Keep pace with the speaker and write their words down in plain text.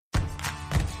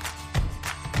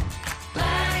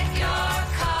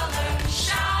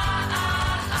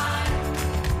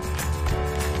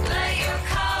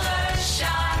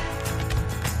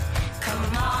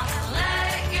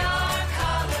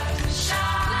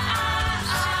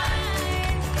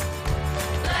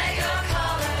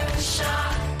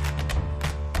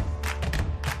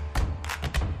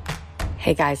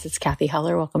Hey guys, it's Kathy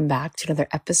Heller. Welcome back to another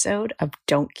episode of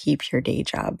Don't Keep Your Day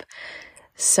Job.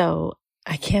 So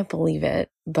I can't believe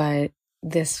it, but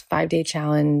this 5-day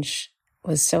challenge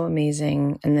was so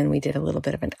amazing. And then we did a little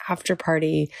bit of an after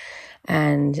party.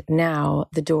 And now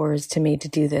the doors to Made to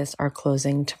Do This are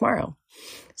closing tomorrow.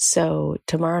 So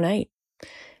tomorrow night,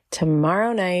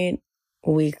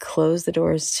 we close the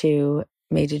doors to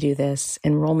Made to Do This.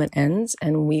 Enrollment ends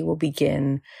and we will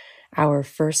begin our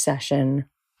first session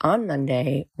on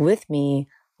Monday with me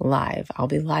live. I'll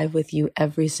be live with you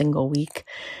every single week,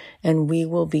 and we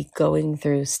will be going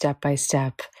through step by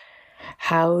step.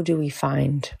 How do we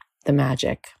find the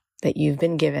magic that you've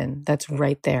been given that's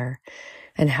right there?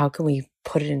 And how can we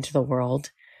put it into the world?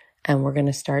 And we're going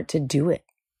to start to do it.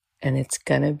 And it's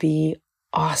going to be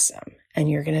awesome. And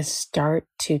you're going to start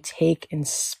to take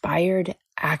inspired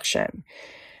action.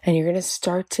 And you're going to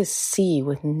start to see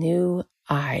with new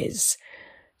eyes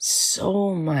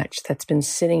so much that's been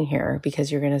sitting here,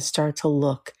 because you're going to start to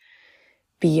look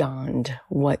beyond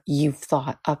what you've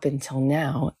thought up until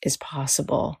now is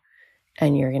possible.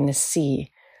 And you're going to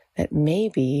see that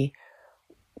maybe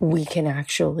we can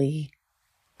actually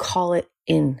call it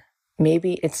in.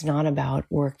 Maybe it's not about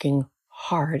working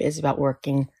hard. It's about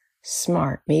working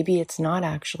smart. Maybe it's not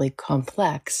actually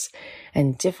complex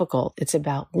and difficult. It's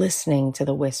about listening to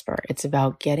the whisper. It's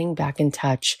about getting back in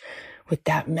touch with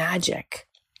that magic.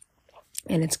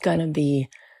 And it's going to be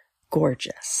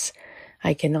gorgeous.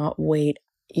 I cannot wait.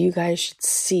 You guys should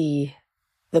see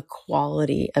the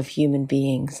quality of human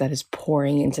beings that is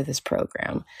pouring into this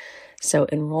program. So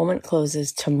enrollment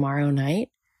closes tomorrow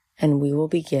night and we will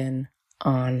begin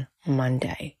on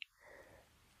Monday.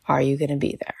 Are you going to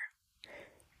be there?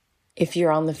 If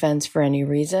you're on the fence for any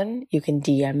reason, you can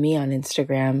DM me on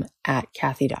Instagram at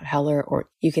Kathy.Heller,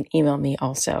 or you can email me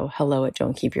also,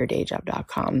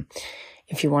 hello@don'tkeepyourdayjob.com.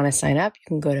 If you want to sign up, you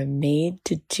can go to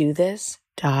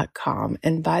madetodothis.com.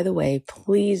 And by the way,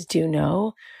 please do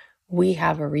know we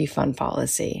have a refund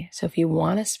policy. So if you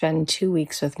want to spend 2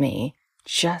 weeks with me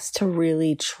just to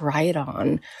really try it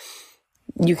on,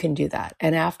 you can do that.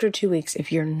 And after 2 weeks,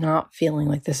 if you're not feeling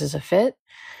like this is a fit,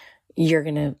 you're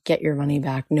going to get your money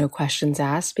back, no questions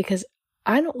asked, because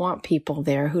I don't want people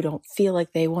there who don't feel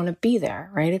like they want to be there,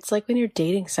 right? It's like when you're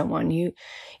dating someone, you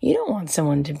don't want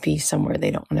someone to be somewhere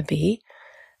they don't want to be.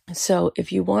 So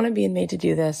if you want to be Made to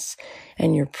Do This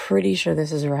and you're pretty sure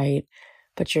this is right,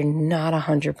 but you're not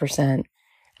 100%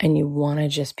 and you want to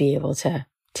just be able to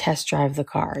test drive the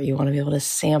car, you want to be able to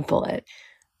sample it,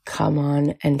 come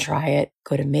on and try it.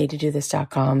 Go to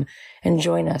madetodothis.com and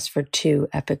join us for 2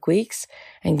 epic weeks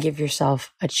and give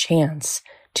yourself a chance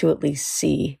to at least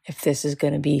see if this is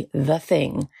going to be the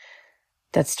thing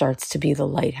that starts to be the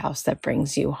lighthouse that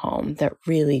brings you home, that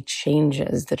really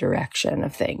changes the direction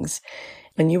of things.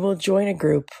 And you will join a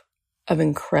group of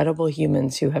incredible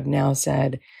humans who have now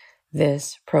said,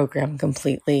 this program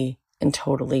completely and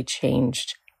totally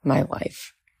changed my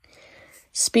life.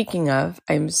 Speaking of,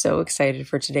 I'm so excited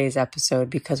for today's episode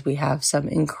because we have some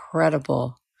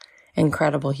incredible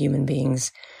human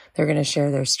beings. They're going to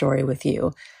share their story with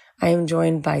you. I am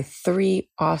joined by 3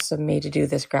 awesome Made to Do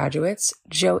This graduates,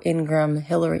 Jo Ingram,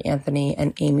 Hillary Anthony,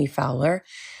 and Amy Fowler.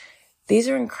 These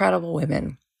are incredible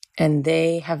women, and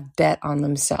they have bet on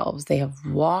themselves. They have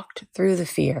walked through the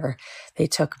fear. They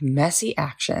took messy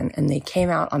action, and they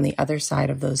came out on the other side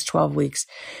of those 12 weeks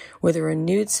with a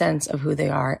renewed sense of who they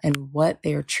are and what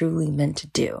they are truly meant to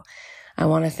do. I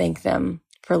want to thank them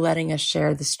for letting us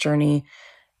share this journey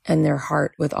and their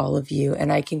heart with all of you.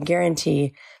 And I can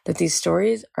guarantee that these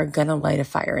stories are going to light a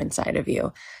fire inside of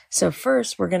you. So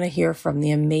first, we're going to hear from the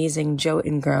amazing Jo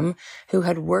Ingram, who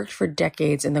had worked for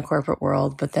decades in the corporate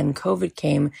world, but then COVID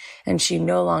came and she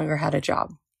no longer had a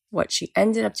job. What she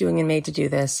ended up doing and Made to Do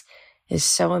This is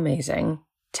so amazing.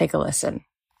 Take a listen.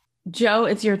 Jo,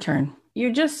 it's your turn.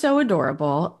 You're just so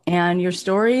adorable and your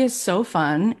story is so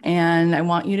fun. And I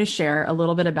want you to share a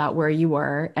little bit about where you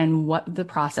were and what the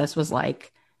process was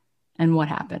like and what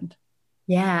happened.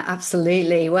 Yeah,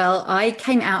 absolutely. Well, I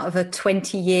came out of a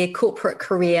 20-year corporate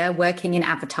career working in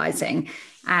advertising,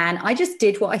 and I just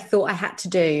did what I thought I had to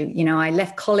do. You know, I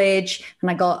left college and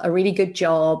I got a really good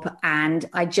job, and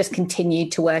I just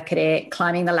continued to work at it,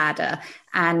 climbing the ladder.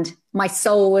 And my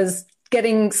soul was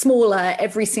getting smaller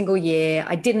every single year.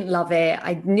 I didn't love it.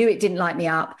 I knew it didn't light me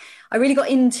up. I really got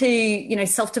into,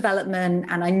 self-development,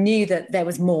 and I knew that there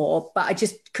was more, but I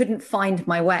just couldn't find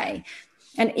my way.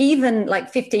 And even like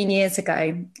 15 years ago,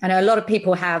 I know a lot of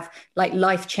people have like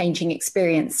life-changing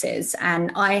experiences.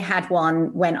 And I had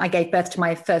one when I gave birth to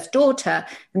my first daughter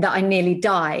and that I nearly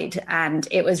died. And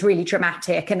it was really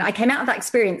dramatic. And I came out of that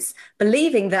experience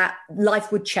believing that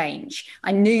life would change.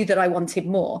 I knew that I wanted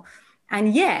more.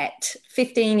 And yet,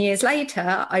 15 years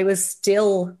later, I was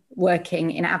still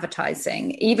working in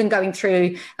advertising, even going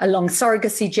through a long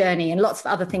surrogacy journey and lots of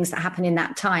other things that happened in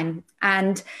that time.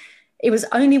 And it was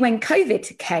only when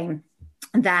COVID came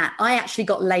that I actually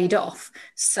got laid off.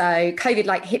 So COVID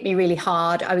like hit me really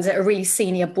hard. I was at a really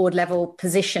senior board level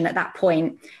position at that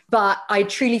point, but I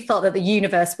truly felt that the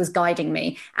universe was guiding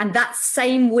me. And that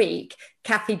same week,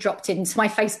 Kathy dropped into my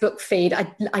Facebook feed.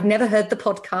 I'd never heard the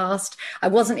podcast. I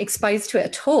wasn't exposed to it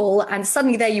at all. And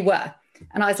suddenly there you were.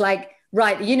 And I was like,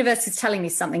 right, the universe is telling me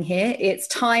something here. It's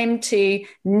time to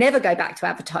never go back to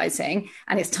advertising,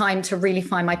 and it's time to really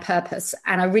find my purpose.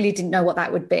 And I really didn't know what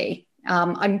that would be.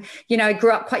 I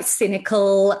grew up quite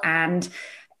cynical, and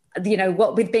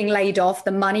what with being laid off,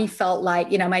 the money felt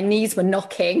like, my knees were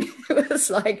knocking. It was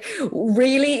like,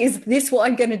 really, is this what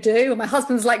I'm going to do? And my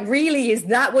husband's like, really, is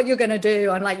that what you're going to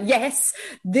do? I'm like, yes,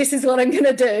 this is what I'm going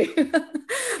to do.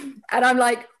 And I'm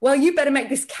like, well, you better make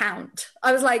this count.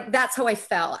 I was like, that's how I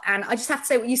felt. And I just have to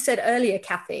say what you said earlier,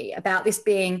 Kathy, about this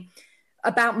being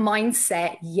about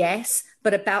mindset, yes,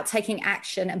 but about taking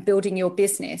action and building your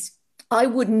business. I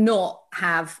would not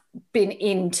have been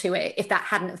into it if that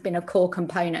hadn't have been a core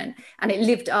component. And it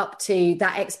lived up to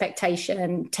that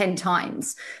expectation 10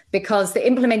 times, because the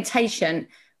implementation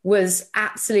was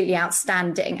absolutely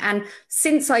outstanding. And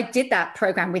since I did that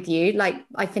program with you, like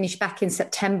I finished back in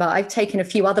September, I've taken a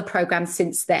few other programs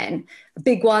since then,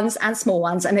 big ones and small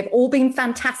ones, and they've all been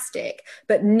fantastic,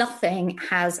 but nothing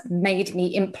has made me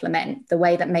implement the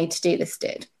way that Made to Do This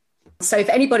did. So if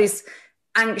anybody's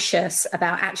anxious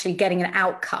about actually getting an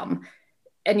outcome,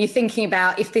 and you're thinking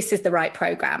about if this is the right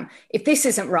program, if this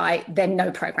isn't right, then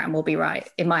no program will be right,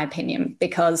 in my opinion,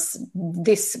 because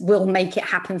this will make it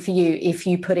happen for you if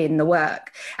you put in the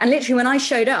work. And literally, when I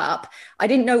showed up, I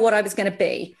didn't know what I was going to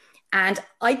be. And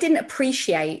I didn't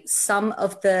appreciate some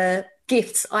of the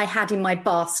gifts I had in my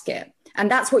basket. And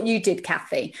that's what you did,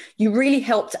 Kathy. You really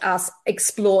helped us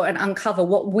explore and uncover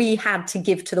what we had to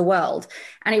give to the world.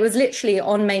 And it was literally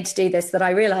on Made to Do This that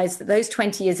I realized that those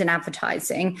 20 years in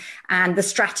advertising and the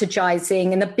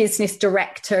strategizing and the business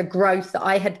director growth that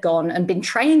I had gone and been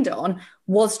trained on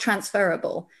was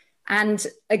transferable. And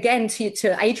again,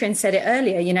 to Adrian said it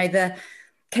earlier, the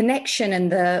connection and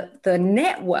the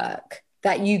network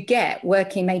that you get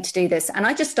working Made to Do This. And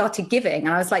I just started giving.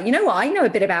 And I was like, you know what? I know a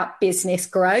bit about business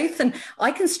growth and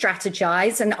I can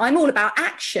strategize, and I'm all about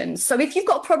action. So if you've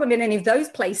got a problem in any of those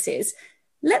places,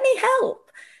 let me help.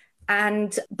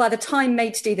 And by the time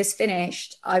Made to Do This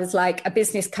finished, I was like a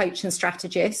business coach and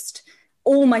strategist.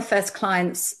 All my first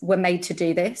clients were Made to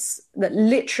Do This, that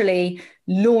literally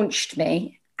launched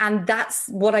me. And that's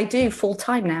what I do full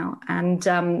time now.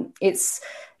 And it's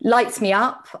lights me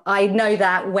up. I know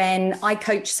that when I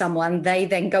coach someone, they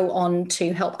then go on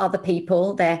to help other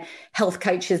people. They're health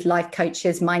coaches, life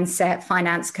coaches, mindset,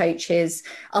 finance coaches,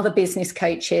 other business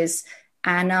coaches.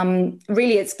 And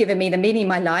really, it's given me the meaning of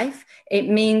my life. It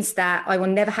means that I will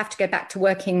never have to go back to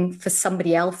working for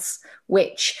somebody else,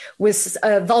 which was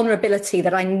a vulnerability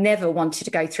that I never wanted to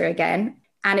go through again.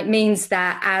 And it means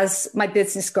that as my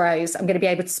business grows, I'm going to be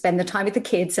able to spend the time with the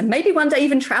kids and maybe one day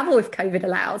even travel if COVID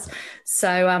allows.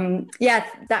 So,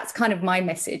 that's kind of my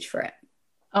message for it.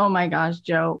 Oh my gosh,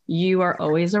 Jo, you are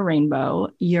always a rainbow.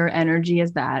 Your energy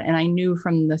is that. And I knew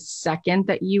from the second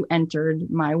that you entered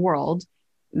my world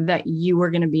that you were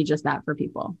going to be just that for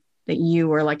people, that you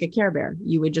were like a Care Bear.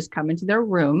 You would just come into their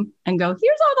room and go,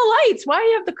 here's all the lights. Why do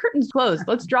you have the curtains closed?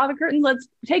 Let's draw the curtains. Let's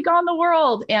take on the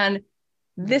world. And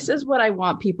this is what I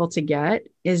want people to get,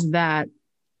 is that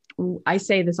I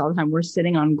say this all the time. We're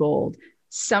sitting on gold.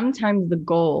 Sometimes the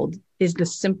gold is the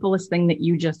simplest thing that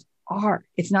you just are.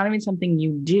 It's not even something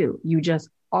you do. You just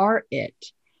are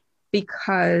it,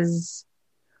 because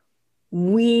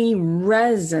we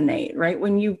resonate, right?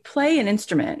 When you play an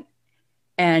instrument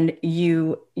and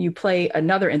you play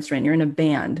another instrument, you're in a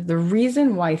band. The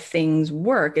reason why things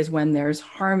work is when there's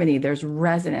harmony, there's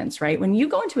resonance, right? When you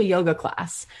go into a yoga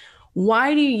class,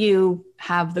 why do you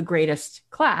have the greatest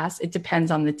class? It depends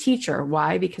on the teacher.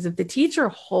 Why? Because if the teacher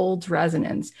holds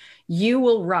resonance, you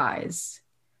will rise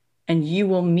and you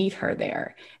will meet her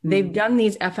there. They've done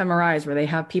these fMRIs where they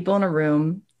have people in a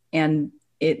room, and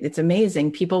it's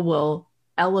amazing. People will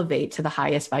elevate to the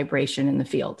highest vibration in the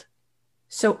field.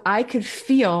 So I could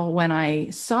feel when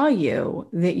I saw you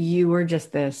that you were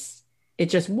just this, it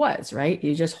just was, right?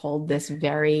 You just hold this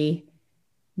very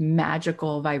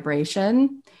magical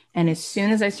vibration. And as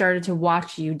soon as I started to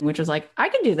watch you, which was like, I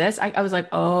can do this, I was like,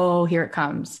 oh, here it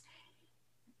comes.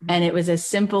 And it was as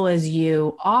simple as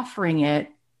you offering it,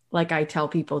 like I tell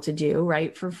people to do,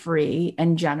 right, for free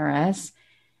and generous.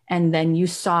 And then you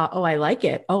saw, oh, I like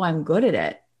it. Oh, I'm good at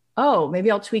it. Oh, maybe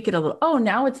I'll tweak it a little. Oh,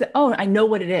 now I know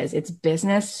what it is. It's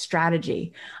business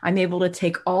strategy. I'm able to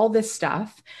take all this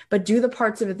stuff, but do the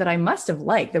parts of it that I must have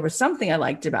liked. There was something I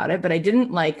liked about it, but I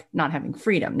didn't like not having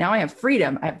freedom. Now I have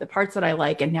freedom. I have the parts that I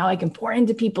like, and now I can pour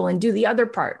into people and do the other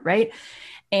part, right?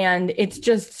 And it's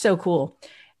just so cool.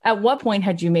 At what point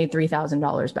had you made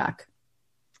 $3,000 back?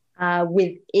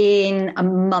 Within a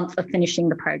month of finishing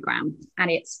the program,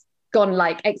 and it's gone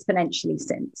like exponentially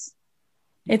since.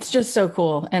 It's just so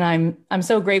cool. And I'm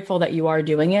so grateful that you are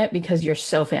doing it, because you're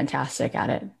so fantastic at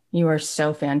it. You are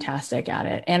so fantastic at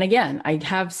it. And again, I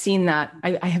have seen that.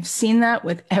 I have seen that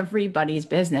with everybody's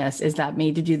business, is that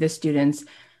made to do the students.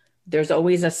 There's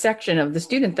always a section of the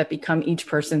student that become each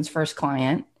person's first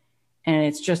client. And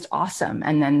it's just awesome.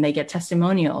 And then they get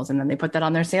testimonials, and then they put that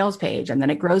on their sales page, and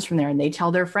then it grows from there, and they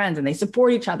tell their friends, and they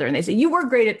support each other, and they say, you were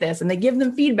great at this. And they give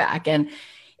them feedback. And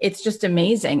it's just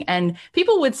amazing. And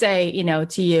people would say,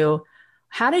 to you,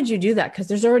 how did you do that? Because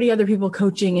there's already other people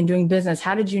coaching and doing business.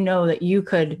 How did you know that you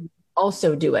could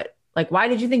also do it? Like, why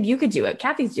did you think you could do it?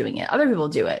 Kathy's doing it. Other people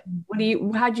do it.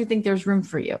 How do you think there's room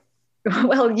for you?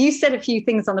 Well, you said a few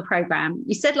things on the program.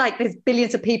 You said like there's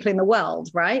billions of people in the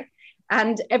world, right?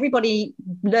 And everybody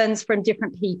learns from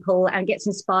different people and gets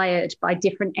inspired by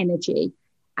different energy.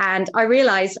 And I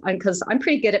realized, because I'm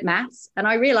pretty good at maths, and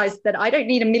I realized that I don't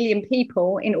need 1 million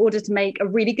people in order to make a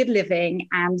really good living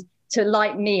and to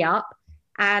light me up.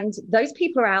 And those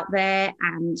people are out there,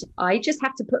 and I just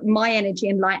have to put my energy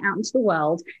and light out into the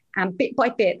world. And bit by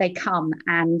bit, they come.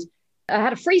 And I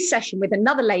had a free session with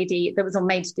another lady that was on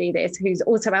Made to Do This, who's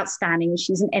also outstanding.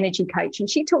 She's an energy coach. And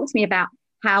she talked to me about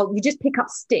how you just pick up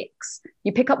sticks.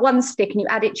 You pick up one stick and you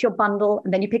add it to your bundle,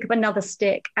 and then you pick up another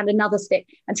stick and another stick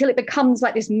until it becomes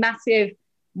like this massive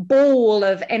ball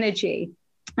of energy.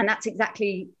 And that's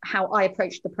exactly how I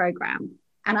approached the program.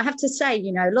 And I have to say,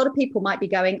 a lot of people might be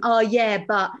going, oh yeah,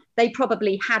 but they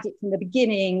probably had it from the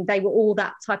beginning. They were all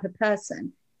that type of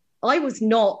person. I was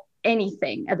not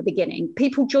anything at the beginning.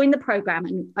 People join the program,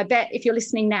 and I bet if you're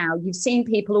listening now, you've seen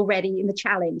people already in the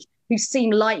challenge who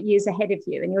seem light years ahead of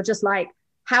you. And you're just like,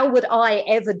 how would I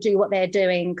ever do what they're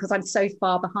doing? Because I'm so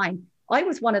far behind. I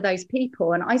was one of those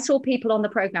people. And I saw people on the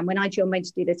program when I joined Made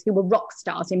to Do This who were rock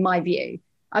stars, in my view.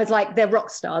 I was like, they're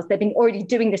rock stars. They've been already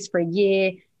doing this for a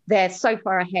year. They're so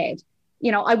far ahead.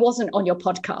 I wasn't on your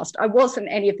podcast. I wasn't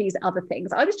any of these other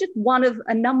things. I was just one of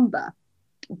a number.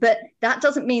 But that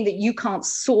doesn't mean that you can't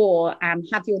soar and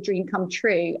have your dream come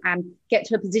true and get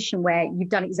to a position where you've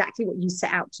done exactly what you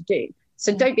set out to do.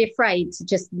 So don't be afraid to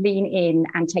just lean in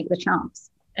and take the chance.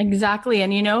 Exactly.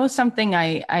 And something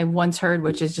I once heard,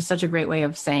 which is just such a great way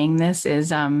of saying this,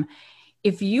 is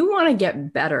if you want to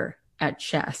get better at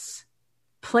chess,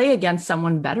 play against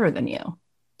someone better than you.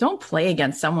 Don't play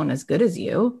against someone as good as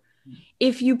you.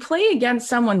 If you play against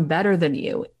someone better than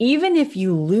you, even if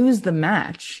you lose the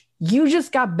match, you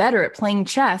just got better at playing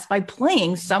chess by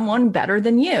playing someone better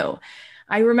than you.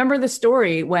 I remember the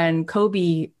story when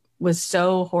Kobe was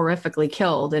so horrifically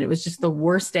killed, and it was just the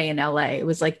worst day in LA. It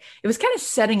was kind of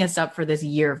setting us up for this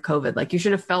year of COVID. Like, you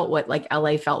should have felt what like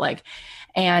LA felt like.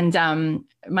 And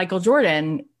Michael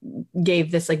Jordan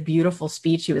gave this like beautiful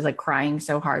speech. He was like crying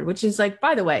so hard, which is like,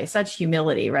 by the way, such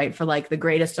humility, right? For like the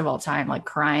greatest of all time, like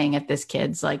crying at this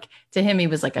kid's, like, to him, he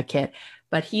was like a kid.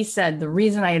 But he said, the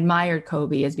reason I admired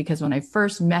Kobe is because when I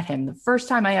first met him, the first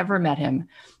time I ever met him,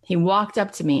 he walked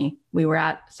up to me. We were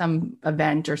at some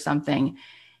event or something.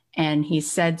 And he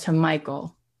said to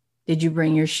Michael, did you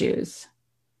bring your shoes?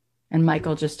 And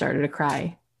Michael just started to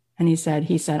cry. And he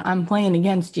said, I'm playing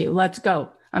against you. Let's go.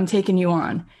 I'm taking you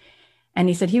on. And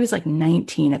he said he was like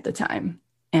 19 at the time.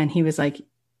 And he was like,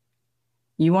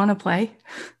 you want to play?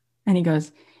 And he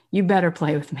goes, you better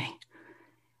play with me.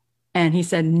 And he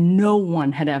said, no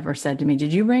one had ever said to me,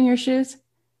 did you bring your shoes?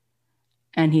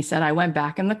 And he said, I went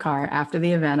back in the car after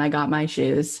the event. I got my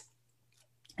shoes.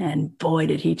 And boy,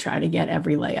 did he try to get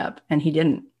every layup. And he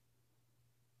didn't.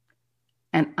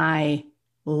 And I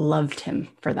loved him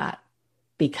for that,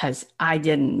 because I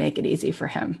didn't make it easy for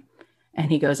him. And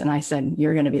he goes, and I said,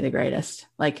 you're going to be the greatest.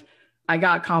 Like, I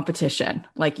got competition.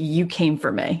 Like, you came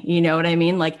for me. You know what I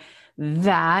mean? Like,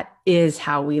 that is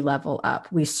how we level up.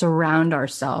 We surround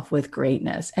ourselves with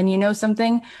greatness. And you know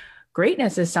something?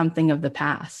 Greatness is something of the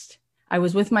past. I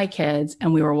was with my kids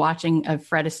and we were watching an old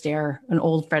Fred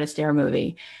Astaire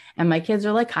movie. And my kids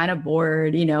are like kind of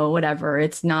bored, whatever.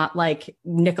 It's not like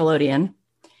Nickelodeon.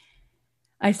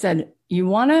 I said, you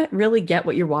want to really get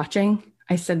what you're watching?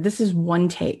 I said, this is one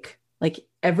take. Like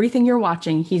everything you're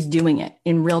watching, he's doing it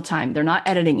in real time. They're not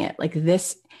editing it like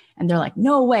this. And they're like,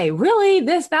 no way, really?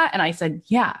 This, that? And I said,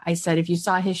 yeah. I said, if you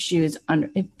saw his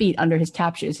feet under his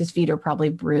tap shoes, his feet are probably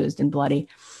bruised and bloody.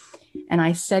 And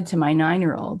I said to my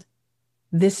 9-year-old,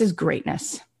 this is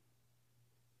greatness.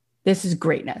 This is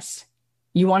greatness.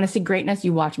 You want to see greatness?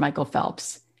 You watch Michael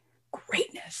Phelps.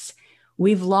 Greatness.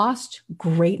 We've lost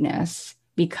greatness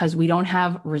because we don't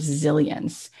have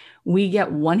resilience. We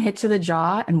get one hit to the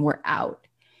jaw and we're out.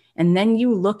 And then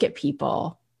you look at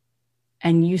people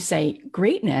and you say,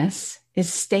 greatness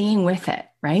is staying with it,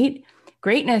 right?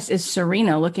 Greatness is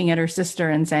Serena looking at her sister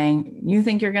and saying, you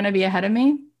think you're going to be ahead of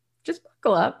me? Just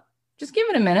buckle up. Just give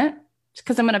it a minute. Just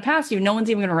because I'm going to pass you, no one's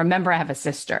even going to remember I have a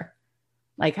sister.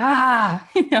 Like,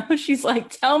 she's like,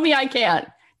 tell me I can't.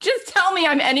 Just tell me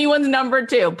I'm anyone's number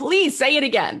 2. Please say it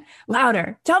again.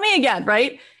 Louder. Tell me again,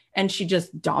 right? And she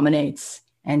just dominates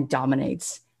and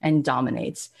dominates and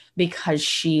dominates because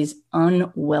she's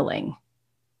unwilling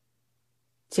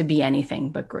to be anything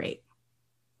but great.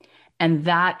 And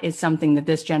that is something that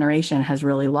this generation has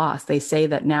really lost. They say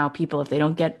that now people, if they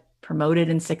don't get promoted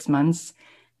in 6 months,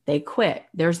 they quit.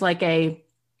 There's like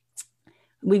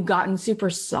we've gotten super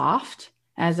soft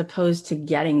as opposed to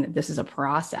getting that this is a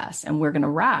process and we're going to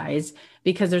rise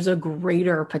because there's a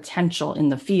greater potential in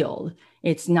the field.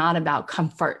 It's not about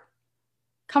comfort.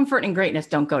 Comfort and greatness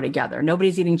don't go together.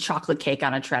 Nobody's eating chocolate cake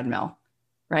on a treadmill,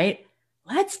 right?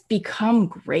 Let's become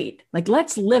great. Like,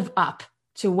 let's live up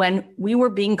to when we were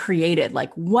being created.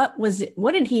 Like, what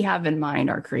did he have in mind,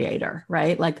 our creator,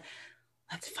 right? Like,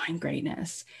 let's find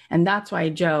greatness. And that's why,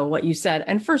 Joe, what you said,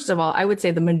 and first of all, I would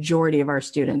say the majority of our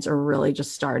students are really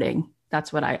just starting.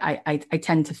 That's what I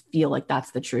tend to feel like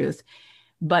that's the truth.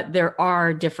 But there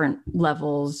are different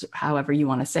levels, however you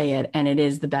want to say it. And it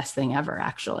is the best thing ever,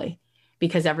 actually,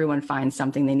 because everyone finds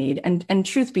something they need. And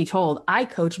truth be told, I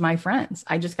coach my friends.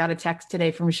 I just got a text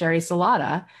today from Sherry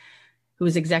Salata, who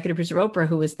is executive producer of Oprah,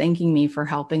 who was thanking me for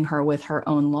helping her with her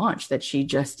own launch that she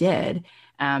just did,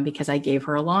 because I gave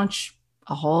her a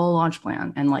whole launch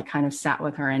plan and like kind of sat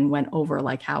with her and went over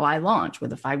like how I launch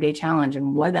with a 5-day challenge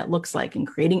and what that looks like and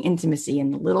creating intimacy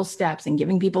and little steps and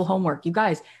giving people homework. You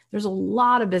guys, there's a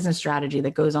lot of business strategy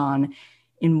that goes on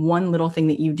in one little thing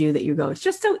that you do that you go, it's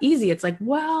just so easy. It's like,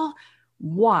 well,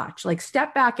 watch, like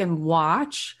step back and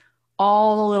watch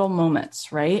all the little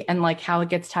moments, right? And like how it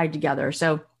gets tied together.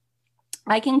 So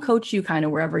I can coach you kind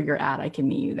of wherever you're at. I can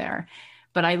meet you there,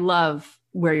 but I love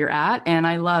where you're at. And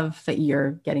I love that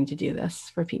you're getting to do this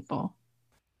for people.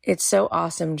 It's so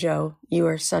awesome, Joe. You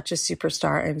are such a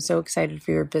superstar. I'm so excited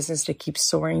for your business to keep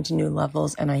soaring to new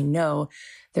levels. And I know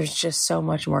there's just so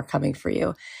much more coming for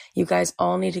you. You guys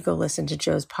all need to go listen to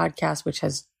Joe's podcast, which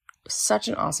has such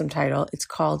an awesome title. It's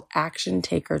called Action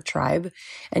Taker Tribe.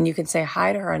 And you can say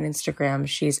hi to her on Instagram.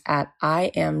 She's at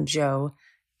IamJoe.Ingram.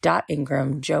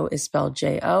 Joe is spelled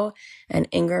J-O and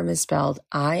Ingram is spelled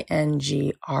I-N-G-R-A-M.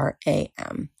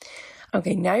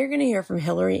 Okay, now you're going to hear from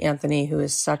Hillary Anthony, who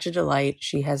is such a delight.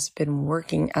 She has been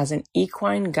working as an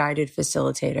equine guided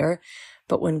facilitator,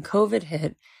 but when COVID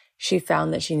hit, she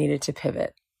found that she needed to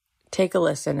pivot. Take a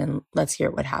listen and let's hear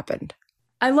what happened.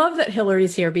 I love that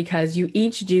Hillary's here because you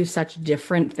each do such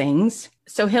different things.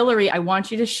 So Hillary, I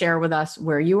want you to share with us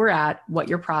where you were at, what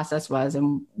your process was,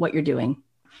 and what you're doing.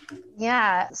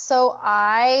 Yeah. So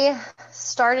I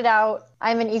started out,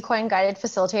 I'm an equine guided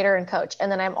facilitator and coach,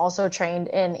 and then I'm also trained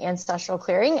in ancestral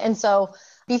clearing. And so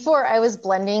before I was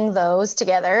blending those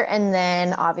together, and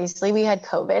then obviously we had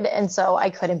COVID. And so I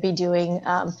couldn't be doing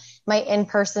my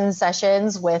in-person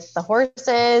sessions with the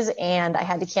horses, and I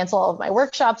had to cancel all of my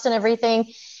workshops and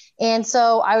everything. And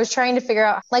so I was trying to figure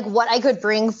out like what I could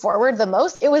bring forward the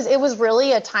most. It was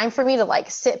really a time for me to like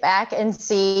sit back and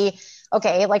see,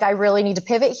 okay, like I really need to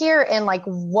pivot here. And like,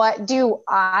 what do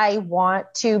I want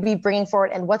to be bringing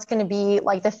forward? And what's going to be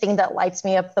like the thing that lights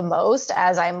me up the most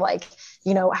as I'm like,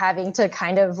 having to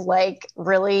kind of like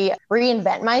really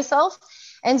reinvent myself.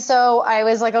 And so I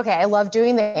was like, okay, I love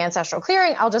doing the ancestral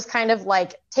clearing. I'll just kind of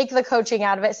like take the coaching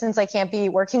out of it since I can't be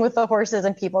working with the horses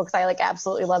and people, because I like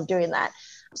absolutely love doing that.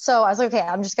 So I was like, okay,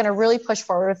 I'm just going to really push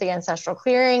forward with the ancestral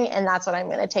clearing, and that's what I'm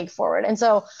going to take forward. And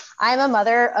so I'm a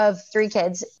mother of 3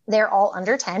 kids. They're all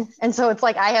under 10. And so it's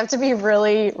like I have to be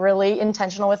really, really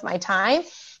intentional with my time.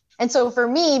 And so for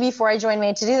me, before I joined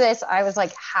Made to do this, I was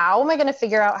like, how am I going to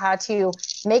figure out how to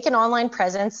make an online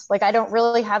presence? Like, I don't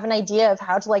really have an idea of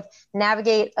how to like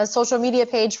navigate a social media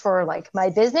page for like my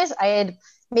business. I had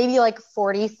maybe like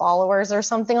 40 followers or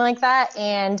something like that.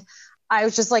 And I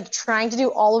was just like trying to do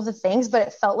all of the things, but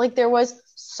it felt like there was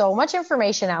so much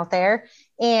information out there.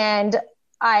 And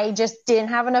I just didn't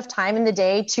have enough time in the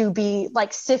day to be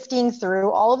like sifting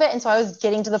through all of it. And so I was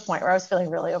getting to the point where I was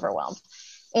feeling really overwhelmed.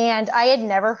 And I had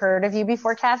never heard of you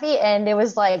before, Kathy. And it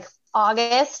was like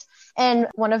August. And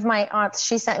one of my aunts,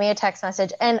 she sent me a text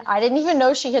message, and I didn't even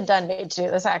know she had done me to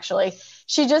do this, actually.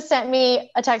 She just sent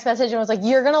me a text message and was like,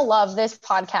 you're going to love this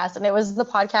podcast. And it was the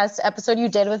podcast episode you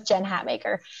did with Jen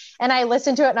Hatmaker. And I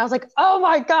listened to it and I was like, oh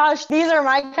my gosh, these are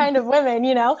my kind of women,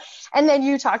 you know? And then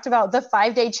you talked about the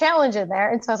 5-day challenge in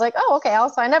there. And so I was like, oh, okay, I'll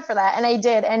sign up for that. And I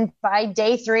did. And by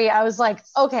day 3, I was like,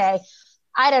 okay,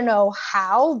 I don't know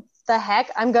how the heck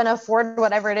I'm going to afford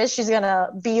whatever it is she's going to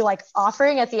be like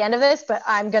offering at the end of this, but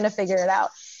I'm going to figure it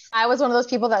out. I was one of those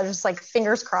people that was just like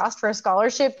fingers crossed for a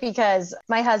scholarship, because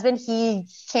my husband, he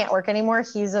can't work anymore.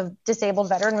 He's a disabled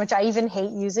veteran, which I even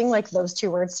hate using like those 2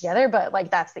 words together, but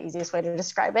like that's the easiest way to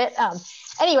describe it.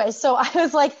 Anyway, so I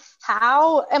was like,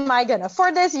 how am I going to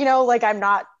afford this? You know, like I'm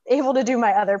not able to do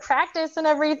my other practice and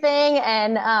everything.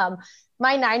 And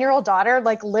my 9-year-old daughter,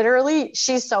 like literally,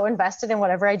 she's so invested in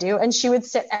whatever I do. And she would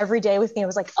sit every day with me. I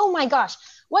was like, oh my gosh,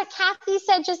 what Kathy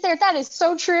said just there, that is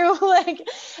so true.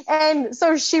 And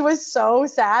so she was so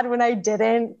sad when I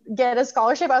didn't get a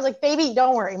scholarship. I was like, baby,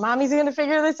 don't worry. Mommy's going to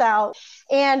figure this out.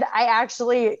 And I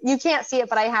actually, you can't see it,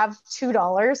 but I have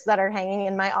 $2 that are hanging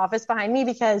in my office behind me,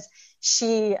 because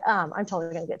she, I'm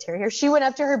totally going to get teary here. She went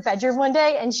up to her bedroom one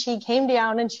day and she came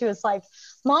down and she was like,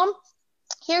 Mom,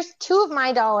 here's 2 of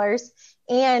my dollars.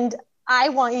 And I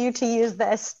want you to use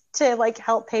this to like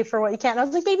help pay for what you can. I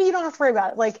was like, baby, you don't have to worry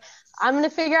about it. Like, I'm going to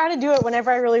figure out how to do it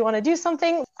whenever I really want to do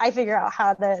something. I figure out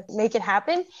how to make it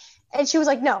happen. And she was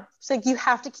like, no, it's like, you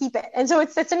have to keep it. And so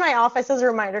it sits in my office as a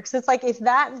reminder. Cause it's like, if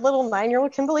that little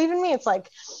 9-year-old can believe in me, it's like,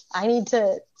 I need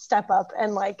to step up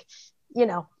and like, you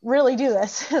know, really do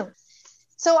this.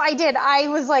 So I did. I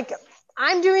was like,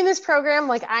 I'm doing this program.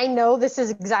 Like, I know this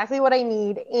is exactly what I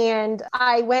need. And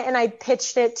I went and I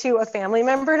pitched it to a family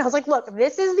member. And I was like, look,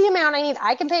 this is the amount I need.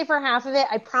 I can pay for half of it.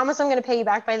 I promise I'm going to pay you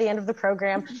back by the end of the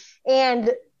program. And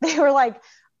they were like,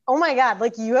 oh my God,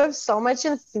 like you have so much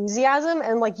enthusiasm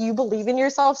and like you believe in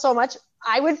yourself so much.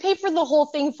 I would pay for the whole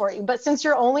thing for you. But since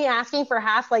you're only asking for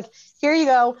half, like, here you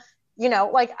go. You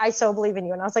know, like, I so believe in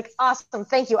you. And I was like, awesome.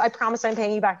 Thank you. I promise I'm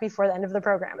paying you back before the end of the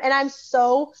program. And I'm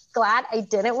so glad I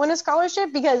didn't win a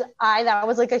scholarship, because that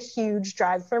was like a huge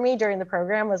drive for me during the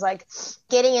program, was like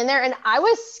getting in there. And I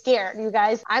was scared, you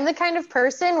guys. I'm the kind of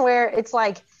person where it's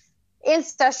like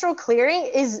ancestral clearing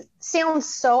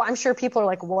sounds so, I'm sure people are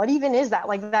like, what even is that?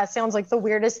 Like, that sounds like the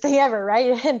weirdest thing ever.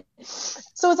 Right. And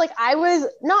so it's like, I was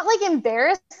not like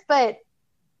embarrassed, but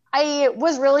I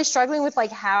was really struggling with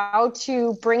like how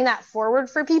to bring that forward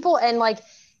for people and like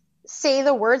say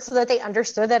the words so that they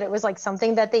understood that it was like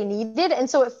something that they needed. And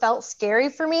so it felt scary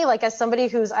for me, like as somebody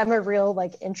I'm a real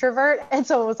like introvert. And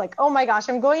so it was like, oh my gosh,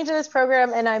 I'm going to this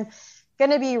program and I'm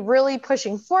going to be really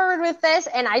pushing forward with this.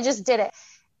 And I just did it.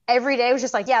 Every day was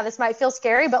just like, yeah, this might feel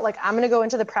scary, but like, I'm going to go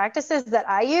into the practices that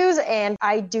I use, and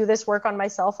I do this work on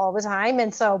myself all the time.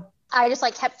 And so I just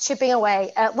like kept chipping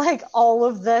away at like all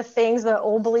of the things, the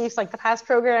old beliefs, like the past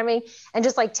programming, and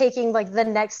just like taking like the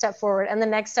next step forward and the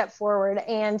next step forward.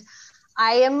 And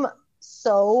I am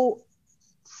so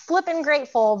flippin'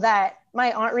 grateful that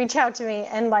my aunt reached out to me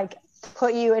and like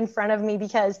put you in front of me,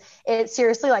 because it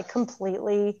seriously like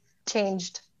completely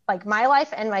changed like my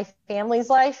life and my family's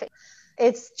life.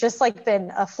 It's just like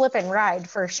been a flippin' ride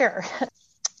for sure.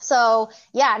 So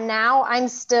yeah, now I'm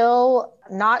still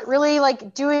not really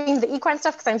like doing the equine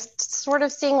stuff, because I'm sort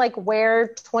of seeing like where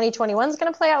 2021 is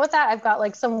going to play out with that. I've got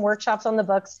like some workshops on the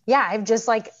books. Yeah, I've just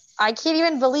like, I can't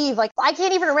even believe, like, I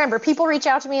can't even remember. People reach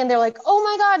out to me and they're like, oh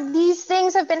my God, these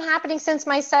things have been happening since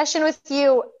my session with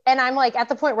you. And I'm like at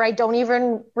the point where I don't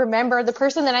even remember the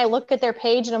person. Then I look at their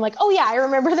page and I'm like, oh yeah, I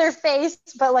remember their face,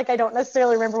 but like, I don't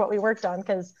necessarily remember what we worked on,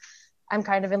 because I'm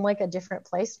kind of in like a different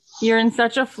place. You're in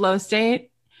such a flow state.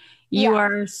 You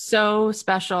are so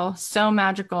special, so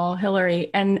magical, Hillary.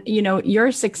 And, you know,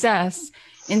 your success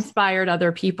inspired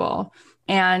other people.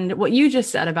 And what you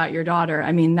just said about your daughter,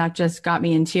 I mean, that just got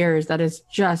me in tears. That is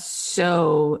just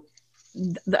so,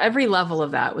 every level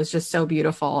of that was just so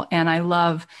beautiful. And I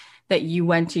love that you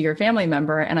went to your family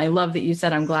member. And I love that you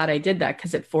said, I'm glad I did that,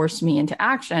 because it forced me into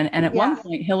action. And at one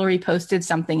point, Hillary posted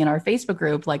something in our Facebook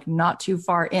group, like not too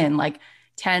far in, like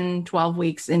 10, 12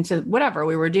 weeks into whatever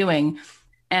we were doing.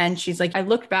 And she's like, I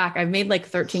looked back, I've made like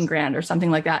 13 grand or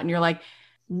something like that. And you're like,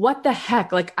 what the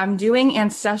heck? Like, I'm doing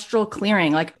ancestral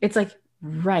clearing. Like, it's like,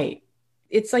 right.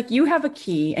 It's like you have a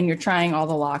key and you're trying all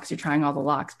the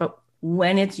locks, but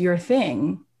when it's your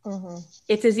thing,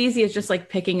 it's as easy as just like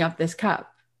picking up this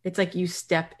cup. It's like you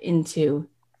step into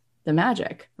the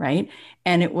magic, right?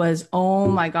 And it was, oh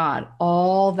my God,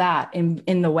 all that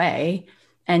in the way.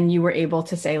 And you were able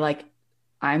to say, like,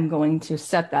 I'm going to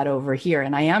set that over here,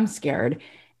 and I am scared.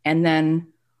 And then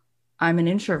I'm an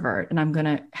introvert, and I'm going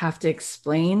to have to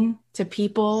explain to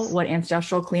people what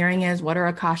ancestral clearing is, what are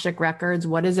Akashic records,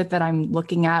 what is it that I'm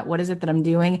looking at, what is it that I'm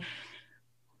doing.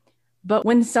 But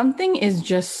when something is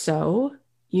just so,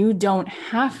 you don't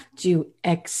have to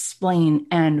explain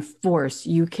and force.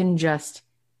 You can just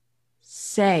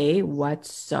say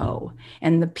what's so.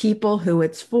 And the people who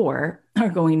it's for are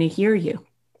going to hear you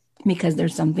because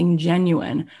there's something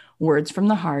genuine. Words from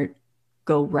the heart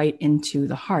go right into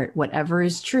the heart. Whatever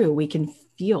is true, we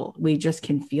just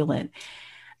can feel it.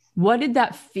 What did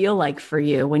that feel like for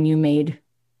you when you made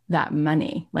that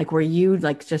money? Like, were you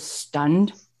like just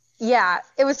stunned? Yeah,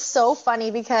 it was so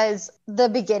funny because the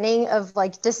beginning of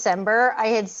like December, I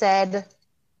had said,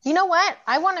 you know what?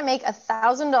 I want to make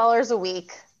 $1,000 a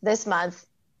week this month,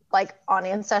 like on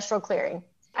ancestral clearing.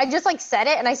 I just like said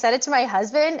it, and I said it to my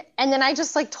husband, and then I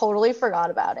just like totally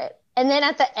forgot about it. And then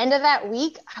at the end of that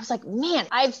week, I was like, man,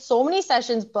 I have so many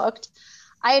sessions booked.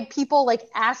 I had people like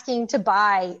asking to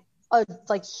buy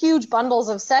like huge bundles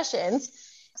of sessions.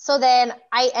 So then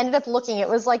I ended up looking, it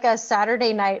was like a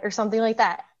Saturday night or something like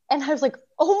that. And I was like,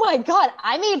 oh my God,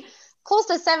 I made close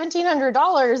to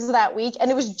 $1,700 that week. And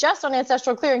it was just on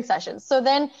ancestral clearing sessions. So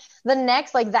then the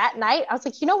next, like that night, I was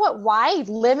like, you know what? Why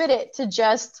limit it to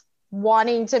just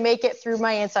wanting to make it through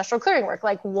my ancestral clearing work?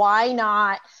 Like, why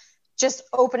not just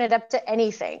open it up to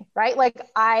anything, right? Like,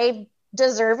 I'm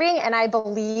deserving, and I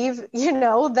believe, you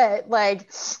know, that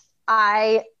like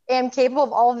I am capable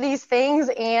of all of these things.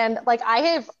 And like I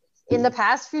have in the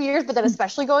past few years, but then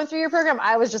especially going through your program,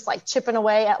 I was just like chipping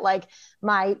away at like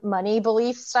my money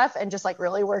belief stuff and just like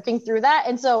really working through that.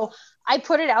 And so I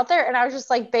put it out there, and I was just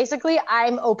like, basically,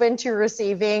 I'm open to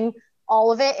receiving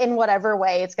all of it in whatever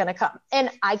way it's going to come. And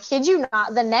I kid you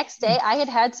not, the next day I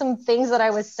had some things that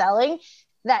I was selling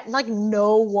that like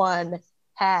no one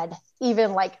had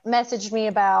even like messaged me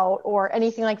about or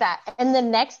anything like that. And the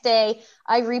next day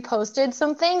I reposted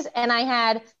some things, and I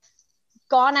had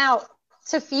gone out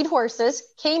to feed horses,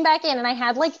 came back in, and I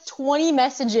had like 20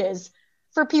 messages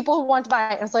for people who want to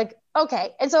buy it. I was like,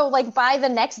 okay. And so like by the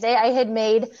next day I had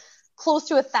made close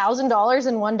to $1,000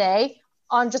 in one day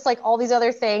on just like all these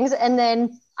other things. And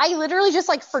then I literally just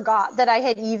like forgot that I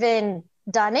had even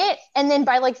done it. And then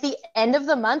by like the end of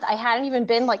the month, I hadn't even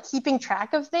been like keeping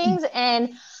track of things.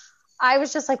 And I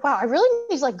was just like, wow, I really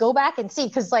need to like go back and see.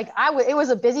 Cause like it was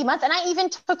a busy month, and I even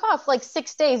took off like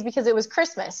 6 days because it was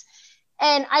Christmas.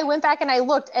 And I went back and I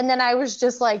looked, and then I was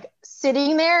just like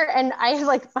sitting there, and I had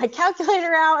like my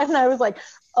calculator out, and I was like,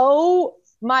 oh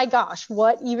my gosh,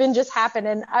 what even just happened?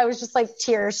 And I was just like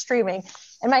tears streaming.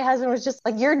 And my husband was just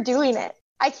like, you're doing it.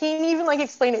 I can't even like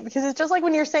explain it, because it's just like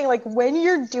when you're saying like when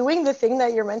you're doing the thing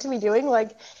that you're meant to be doing,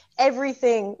 like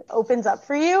everything opens up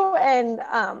for you. And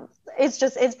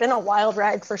it's been a wild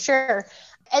ride for sure.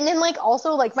 And then like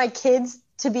also like my kids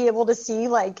to be able to see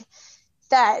like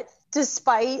that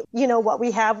despite, you know, what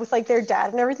we have with like their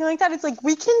dad and everything like that, it's like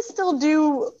we can still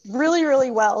do really, really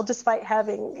well despite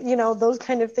having, you know, those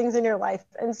kind of things in your life.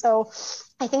 And so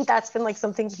I think that's been like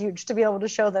something huge to be able to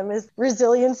show them is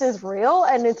resilience is real,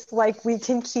 and it's like we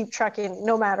can keep trucking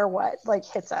no matter what like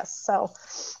hits us. So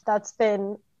that's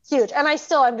been huge. And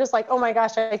I'm just like, oh my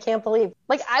gosh, I can't believe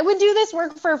like I would do this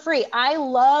work for free. I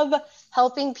love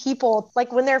helping people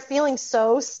like when they're feeling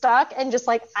so stuck and just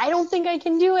like, I don't think I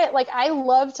can do it. Like I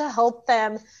love to help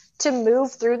them to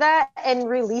move through that and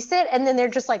release it. And then they're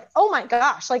just like, oh my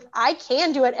gosh, like I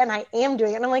can do it, and I am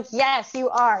doing it. And I'm like, yes, you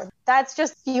are. That's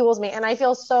just fuels me. And I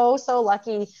feel so, so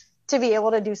lucky to be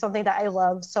able to do something that I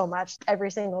love so much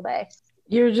every single day.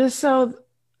 You're just so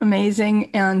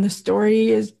amazing. And this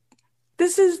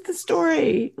is the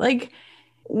story. Like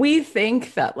we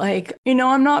think that like, you know,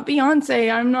 I'm not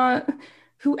Beyonce, I'm not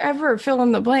whoever, fill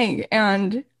in the blank.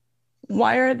 And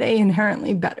why are they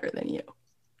inherently better than you?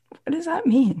 What does that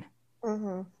mean?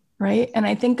 Mm-hmm. Right. And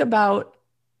I think about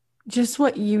just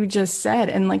what you just said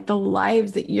and like the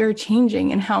lives that you're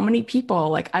changing and how many people,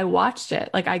 like I watched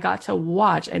it, like I got to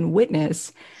watch and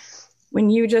witness when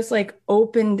you just like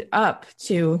opened up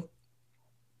to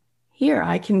here,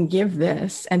 I can give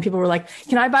this. And people were like,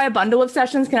 can I buy a bundle of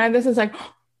sessions? Can I have this? It's like,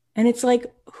 and it's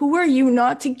like, who are you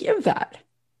not to give that?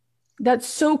 That's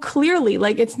so clearly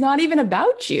like, it's not even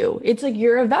about you. It's like,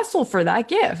 you're a vessel for that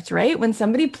gift, right? When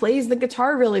somebody plays the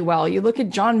guitar really well, you look at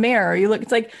John Mayer,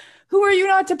 it's like, who are you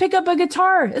not to pick up a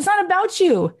guitar? It's not about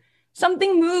you.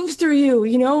 Something moves through you,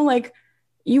 you know, like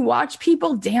You watch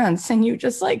people dance and you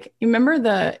just like, you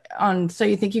remember on So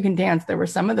You Think You Can Dance, there were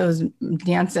some of those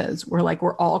dances where like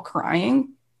we're all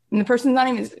crying and the person's not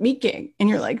even speaking. And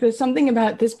you're like, there's something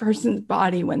about this person's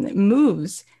body when it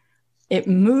moves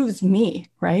me,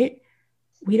 right?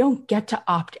 We don't get to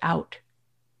opt out.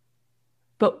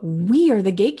 But we are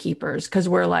the gatekeepers because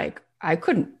we're like, I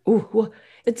couldn't. Ooh,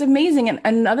 it's amazing. And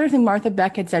another thing Martha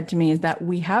Beck had said to me is that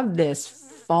we have this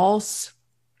false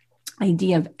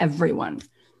idea of everyone.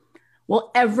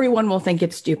 Well, everyone will think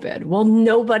it's stupid. Well,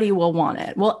 nobody will want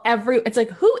it. Well, it's like,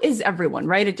 who is everyone?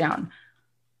 Write it down.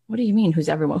 What do you mean? Who's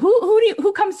everyone?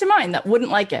 Who comes to mind that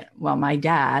wouldn't like it? Well, my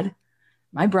dad,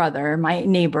 my brother, my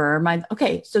neighbor,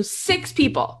 okay. So 6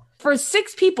 people. For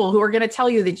 6 people who are going to tell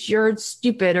you that you're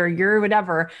stupid or you're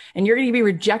whatever, and you're going to be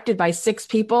rejected by 6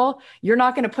 people, you're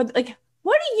not going to put like,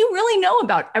 what do you really know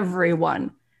about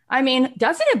everyone? I mean,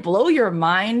 doesn't it blow your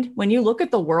mind when you look at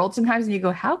the world sometimes and you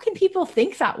go, how can people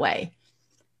think that way?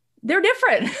 They're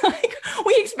different. Like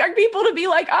we expect people to be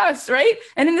like us, right?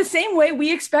 And in the same way,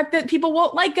 we expect that people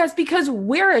won't like us because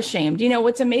we're ashamed. You know,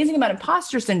 what's amazing about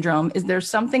imposter syndrome is there's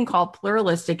something called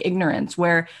pluralistic ignorance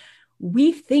where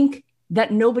we think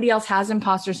that nobody else has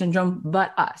imposter syndrome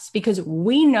but us, because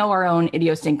we know our own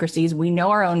idiosyncrasies. We know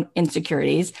our own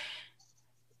insecurities.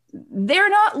 They're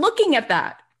not looking at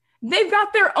that. They've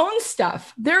got their own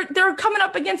stuff. They're coming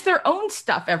up against their own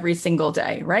stuff every single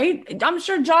day, right? I'm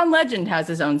sure John Legend has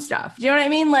his own stuff. Do you know what I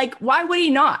mean? Like, why would he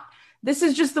not? This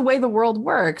is just the way the world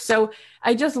works. So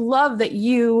I just love that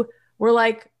you were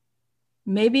like,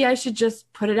 maybe I should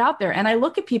just put it out there. And I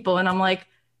look at people and I'm like,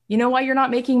 you know why you're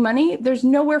not making money? There's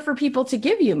nowhere for people to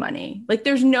give you money. Like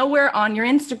there's nowhere on your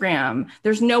Instagram.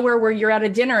 There's nowhere where you're at a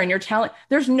dinner and you're telling,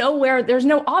 there's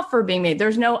no offer being made.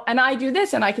 And I do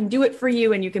this and I can do it for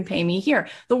you and you can pay me here.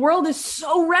 The world is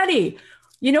so ready.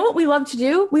 You know what we love to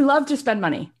do? We love to spend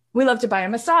money. We love to buy a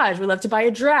massage. We love to buy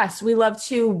a dress. We love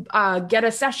to get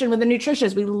a session with a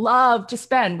nutritionist. We love to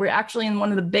spend. We're actually in one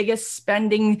of the biggest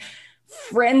spending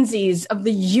frenzies of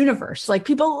the universe. Like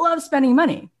people love spending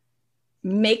money.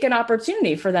 Make an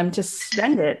opportunity for them to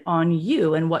spend it on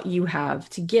you and what you have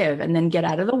to give, and then get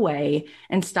out of the way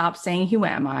and stop saying, who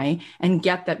am I? And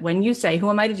get that when you say,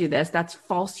 who am I to do this? That's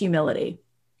false humility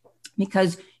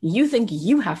because you think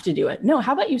you have to do it. No,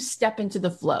 how about you step into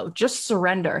the flow? Just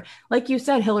surrender. Like you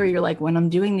said, Hillary, you're like, when I'm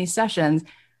doing these sessions,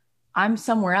 I'm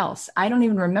somewhere else. I don't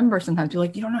even remember sometimes. You're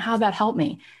like, you don't know how that helped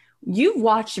me. You've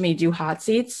watched me do hot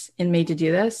seats in Made to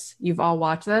Do This. You've all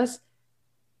watched this.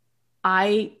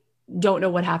 I don't know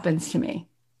what happens to me.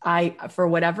 For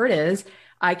whatever it is,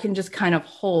 I can just kind of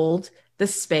hold the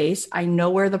space. I know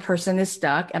where the person is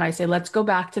stuck. And I say, let's go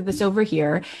back to this over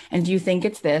here. And do you think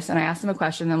it's this? And I ask them a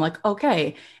question. And I'm like,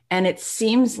 okay. And it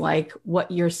seems like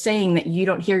what you're saying that you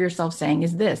don't hear yourself saying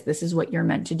is this. This is what you're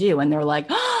meant to do. And they're like,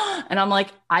 oh, and I'm like,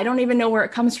 I don't even know where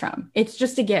it comes from. It's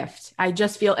just a gift. I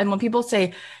just feel, and when people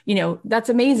say, you know, that's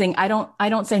amazing. I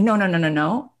don't say,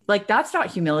 no. Like, that's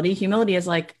not humility. Humility is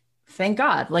like, thank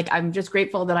God. Like, I'm just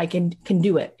grateful that I can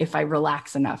do it if I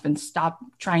relax enough and stop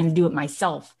trying to do it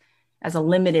myself as a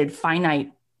limited,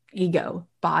 finite ego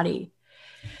body.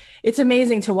 It's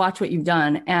amazing to watch what you've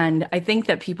done. And I think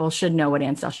that people should know what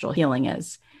ancestral healing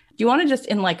is. Do you want to just,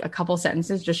 in like a couple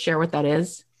sentences, just share what that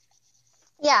is?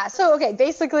 Yeah. So, okay.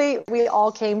 Basically, we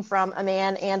all came from a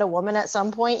man and a woman at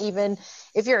some point, even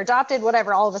if you're adopted,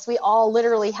 whatever, all of us, we all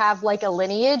literally have like a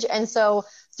lineage. And so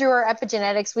through our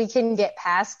epigenetics, we can get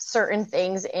past certain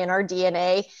things in our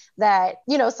DNA that,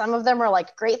 you know, some of them are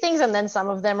like great things. And then some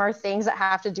of them are things that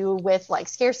have to do with like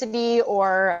scarcity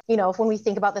or, you know, when we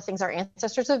think about the things our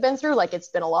ancestors have been through, like it's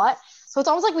been a lot. So it's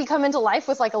almost like we come into life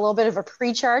with like a little bit of a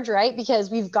pre-charge, right?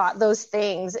 Because we've got those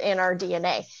things in our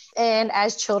DNA. And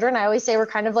as children, I always say we're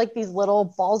kind of like these little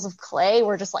balls of clay.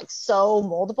 We're just like so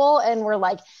moldable and we're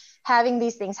like having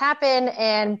these things happen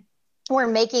and we're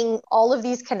making all of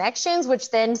these connections,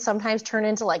 which then sometimes turn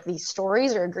into like these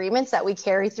stories or agreements that we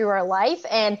carry through our life.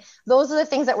 And those are the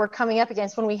things that we're coming up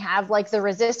against when we have like the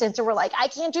resistance or we're like, I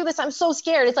can't do this. I'm so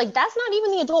scared. It's like, that's not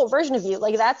even the adult version of you.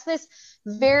 Like that's this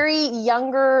very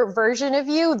younger version of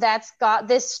you that's got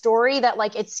this story that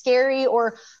like it's scary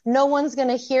or no one's going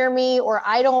to hear me or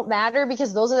I don't matter,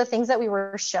 because those are the things that we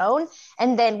were shown.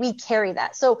 And then we carry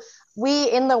that. So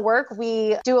in the work,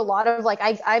 we do a lot of like,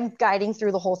 I'm guiding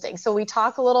through the whole thing. So we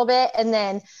talk a little bit and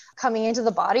then coming into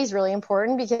the body is really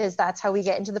important because that's how we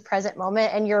get into the present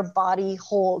moment, and your body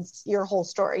holds your whole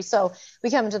story. So we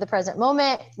come into the present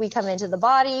moment, we come into the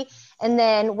body, and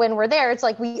then when we're there, it's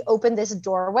like we open this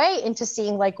doorway into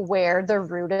seeing like where the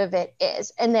root of it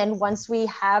is. And then once we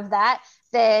have that,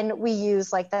 then we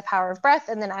use like the power of breath.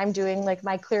 And then I'm doing like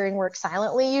my clearing work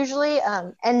silently usually.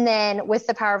 And then with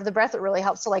the power of the breath, it really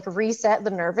helps to like reset the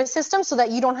nervous system so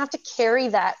that you don't have to carry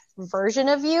that version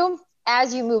of you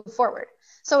as you move forward.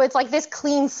 So it's like this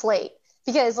clean slate,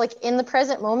 because like in the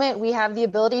present moment, we have the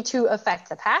ability to affect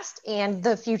the past and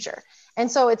the future. And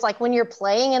so it's like when you're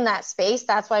playing in that space,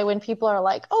 that's why when people are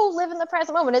like, oh, live in the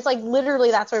present moment, it's like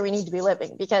literally that's where we need to be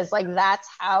living, because like that's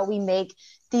how we make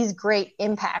these great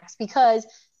impacts, because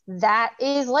that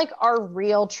is like our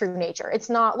real true nature. It's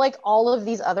not like all of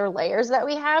these other layers that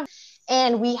we have.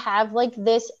 And we have like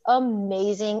this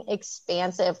amazing,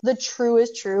 expansive, the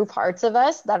truest true parts of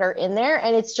us that are in there.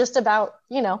 And it's just about,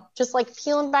 you know, just like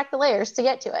peeling back the layers to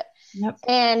get to it. Yep.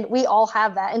 And we all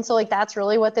have that. And so like, that's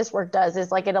really what this work does,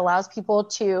 is like, it allows people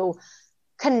to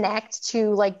connect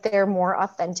to like their more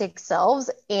authentic selves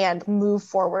and move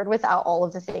forward without all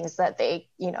of the things that they,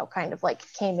 you know, kind of like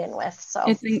came in with. So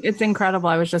it's incredible.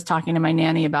 I was just talking to my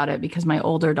nanny about it because my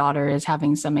older daughter is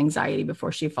having some anxiety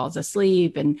before she falls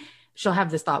asleep, and she'll have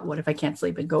this thought, what if I can't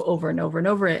sleep, and go over and over and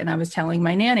over it. And I was telling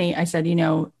my nanny, I said, you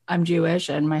know, I'm Jewish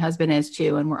and my husband is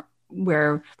too. And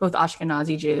we're both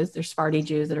Ashkenazi Jews. There's Sephardi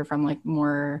Jews that are from like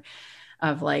more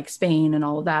of like Spain and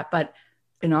all of that. But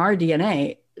in our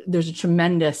DNA, there's a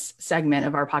tremendous segment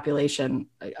of our population,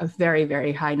 a very,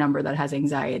 very high number that has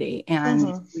anxiety.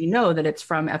 And we know that it's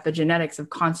from epigenetics of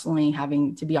constantly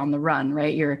having to be on the run,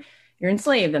 right? You're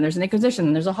enslaved, and there's an Inquisition,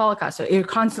 and there's a Holocaust. So you're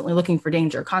constantly looking for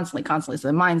danger, constantly. So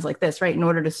the mind's like this, right? In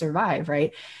order to survive,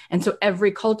 right? And so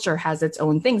every culture has its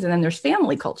own things. And then there's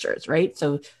family cultures, right?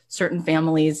 So certain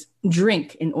families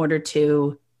drink in order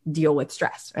to deal with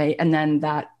stress, right? And then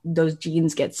those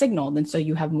genes get signaled. And so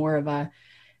you have more of a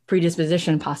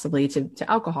predisposition possibly to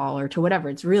alcohol or to whatever.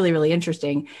 It's really, really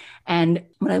interesting. And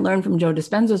what I learned from Joe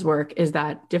Dispenza's work is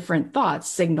that different thoughts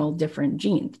signal different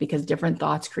genes, because different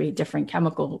thoughts create different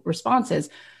chemical responses.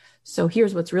 So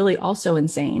here's what's really also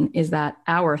insane is that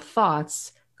our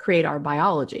thoughts create our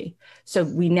biology. So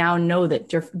we now know that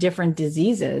different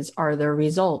diseases are the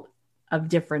result of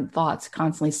different thoughts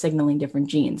constantly signaling different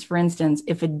genes. For instance,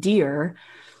 if a deer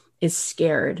is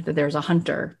scared that there's a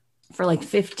hunter, for like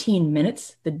 15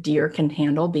 minutes, the deer can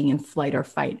handle being in flight or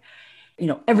fight. You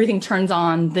know, everything turns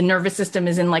on, the nervous system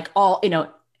is in like all, you know,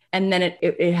 and then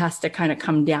it has to kind of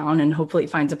come down, and hopefully it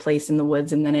finds a place in the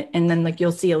woods. And then like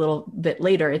you'll see a little bit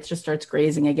later, it just starts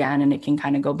grazing again, and it can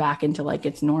kind of go back into like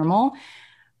its normal.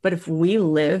 But if we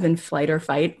live in flight or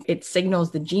fight, it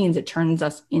signals the genes, it turns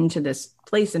us into this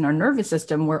place in our nervous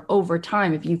system where over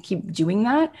time, if you keep doing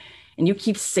that and you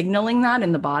keep signaling that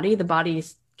in the body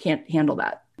can't handle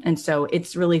that. And so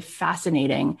it's really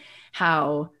fascinating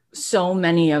how so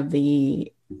many of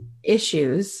the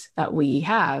issues that we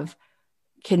have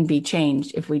can be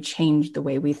changed if we change the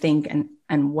way we think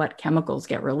and what chemicals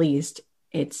get released.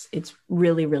 It's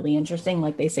really, really interesting.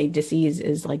 Like they say, disease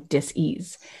is like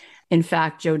dis-ease. In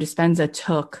fact, Joe Dispenza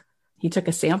took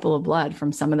a sample of blood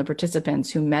from some of the participants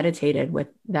who meditated with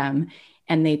them,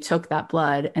 and they took that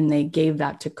blood and they gave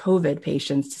that to COVID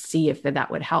patients to see if that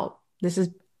would help. This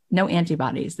is no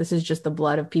antibodies. This is just the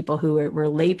blood of people who were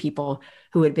lay people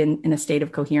who had been in a state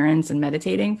of coherence and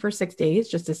meditating for 6 days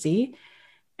just to see.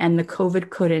 And the COVID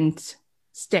couldn't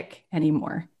stick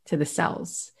anymore to the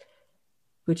cells,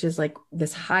 which is like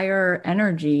this higher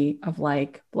energy of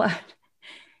like blood.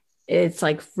 It's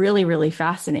like really, really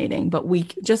fascinating. But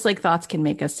just like thoughts can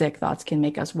make us sick, thoughts can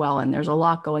make us well. And there's a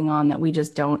lot going on that we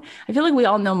just don't. I feel like we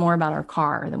all know more about our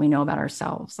car than we know about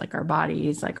ourselves, like our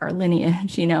bodies, like our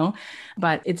lineage, you know.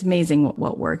 But it's amazing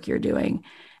what work you're doing.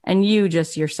 And you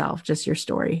just yourself, just your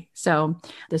story. So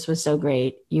this was so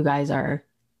great. You guys are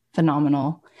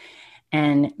phenomenal.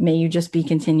 And may you just be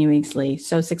continuously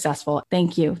so successful.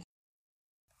 Thank you.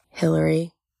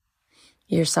 Hillary,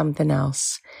 you're something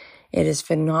else. It is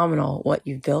phenomenal what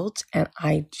you've built, and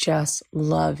I just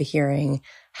love hearing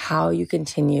how you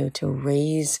continue to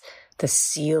raise the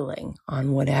ceiling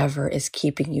on whatever is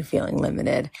keeping you feeling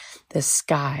limited. The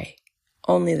sky,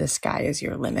 only the sky is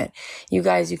your limit. You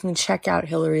guys, you can check out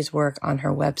Hillary's work on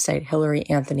her website,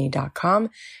 HillaryAnthony.com.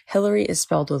 Hillary is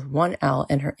spelled with one L,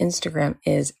 and her Instagram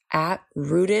is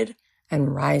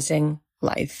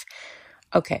 @rooted_and_rising_life.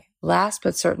 Okay, last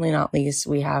but certainly not least,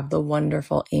 we have the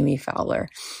wonderful Amy Fowler.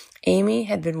 Amy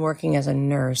had been working as a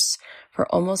nurse for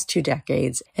almost 2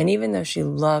 decades, and even though she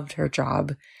loved her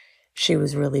job, she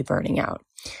was really burning out.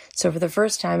 So for the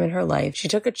first time in her life, she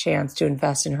took a chance to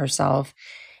invest in herself.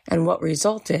 And what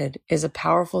resulted is a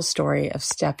powerful story of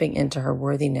stepping into her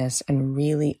worthiness and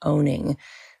really owning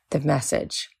the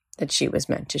message that she was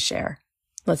meant to share.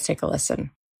 Let's take a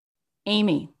listen.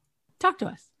 Amy, talk to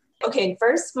us. Okay,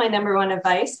 first, my number one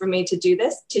advice for me to do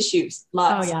this, tissues.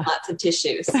 Lots of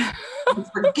tissues.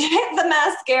 Forget the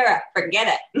mascara. Forget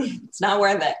it. It's not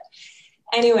worth it.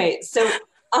 Anyway, so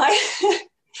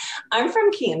I'm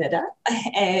from Canada,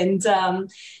 and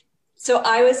so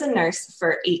I was a nurse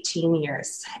for 18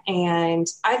 years, and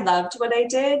I loved what I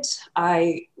did.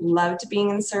 I loved being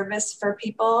in service for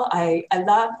people. I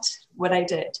loved what I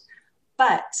did,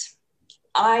 but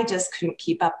I just couldn't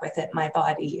keep up with it, my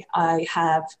body. I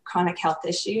have chronic health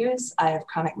issues. I have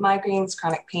chronic migraines,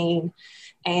 chronic pain,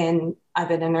 and I've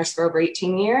been a nurse for over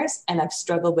 18 years, and I've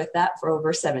struggled with that for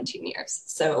over 17 years.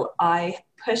 So I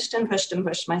pushed and pushed and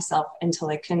pushed myself until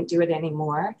I couldn't do it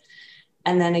anymore.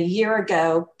 And then a year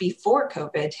ago, before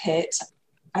COVID hit,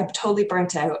 I'm totally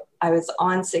burnt out. I was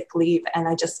on sick leave and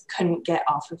I just couldn't get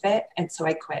off of it. And so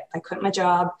I quit. I quit my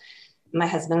job. My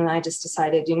husband and I just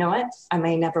decided, you know what? I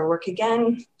may never work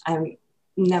again. I'm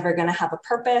never going to have a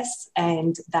purpose.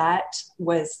 And that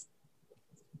was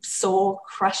soul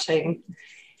crushing.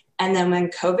 And then when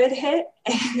COVID hit,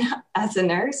 and as a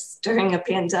nurse during a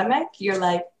pandemic, you're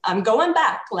like, I'm going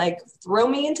back, like throw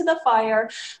me into the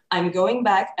fire. I'm going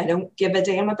back. I don't give a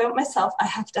damn about myself. I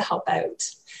have to help out.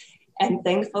 And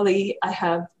thankfully, I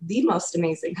have the most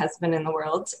amazing husband in the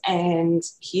world, and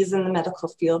he's in the medical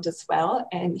field as well.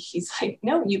 And he's like,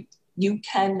 no, you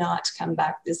cannot come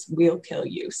back. This will kill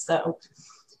you. So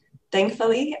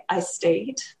thankfully, I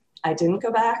stayed. I didn't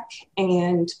go back.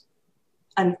 And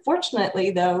unfortunately,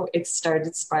 though, it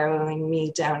started spiraling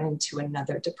me down into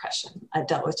another depression. I've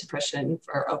dealt with depression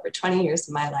for over 20 years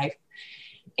of my life.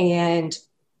 And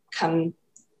come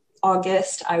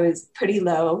August, I was pretty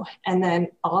low. And then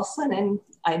all of a sudden,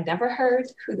 I'd never heard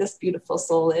who this beautiful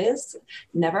soul is,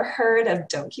 never heard of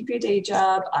Don't Keep Your Day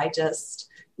Job. I just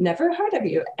never heard of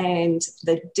you. And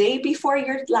the day before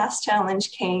your last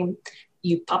challenge came,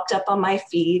 you popped up on my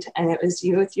feed, and it was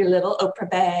you with your little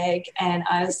Oprah bag. And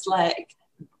I was like,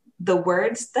 the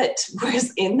words that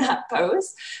was in that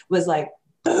post was like,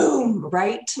 boom,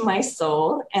 right to my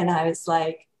soul. And I was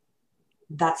like,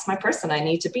 that's my person. I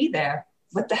need to be there.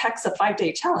 What the heck's a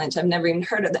 5-day challenge? I've never even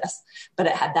heard of this, but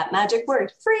it had that magic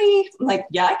word, free. I'm like,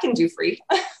 yeah, I can do free.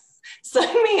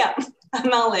 Sign me up.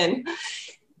 I'm all in.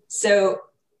 So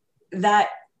that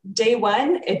day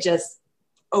one, it just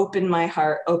opened my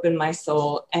heart, opened my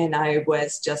soul, and I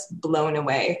was just blown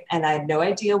away. And I had no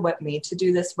idea what made to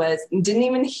do this was, didn't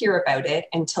even hear about it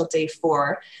until day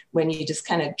 4, when you just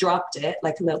kind of dropped it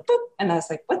like a little boop. And I was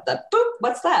like, what the boop?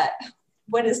 What's that?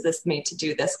 What is this made to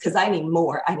do this? Because I need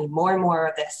more and more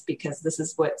of this, because this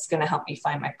is what's going to help me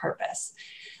find my purpose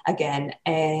again.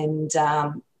 And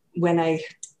when I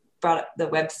brought up the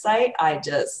website, I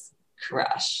just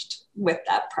crushed with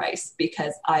that price,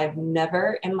 because I've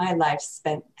never in my life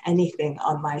spent anything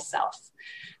on myself.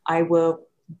 I will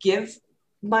give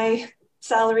my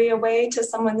salary away to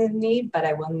someone in need, but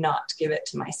I will not give it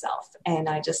to myself. And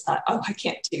I just thought, oh, I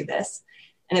can't do this.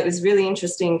 And it was really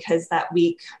interesting, because that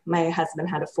week my husband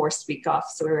had a forced week off.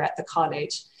 So we were at the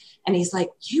cottage, and he's like,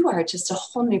 you are just a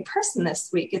whole new person this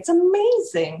week. It's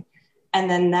amazing. And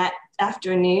then that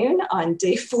afternoon on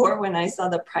day 4, when I saw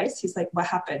the price, he's like, what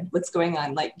happened? What's going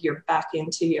on? Like, you're back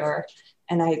into your,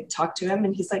 and I talked to him,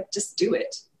 and he's like, just do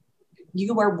it.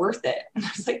 You are worth it. And I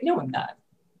was like, no, I'm not.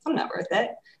 I'm not worth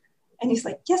it. And he's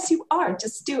like, yes, you are.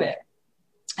 Just do it.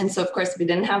 And so, of course, we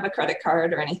didn't have a credit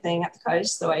card or anything at the cottage.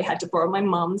 So I had to borrow my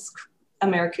mom's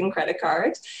American credit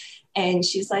card. And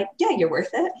she's like, yeah, you're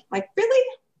worth it. I'm like,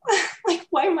 really? Like,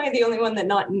 why am I the only one that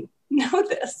not know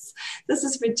this? This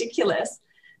is ridiculous.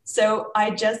 So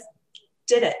I just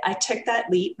did it. I took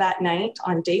that leap that night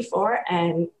on day 4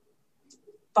 and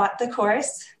bought the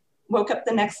course, woke up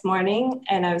the next morning,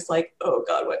 and I was like, oh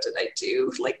God, what did I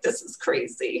do? Like, this is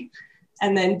crazy.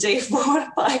 And then day 4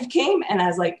 to 5 came, and I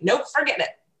was like, nope, forget it.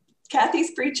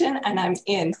 Kathy's preaching, and I'm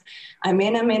in. I'm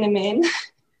in.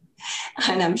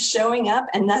 And I'm showing up,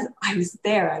 and I was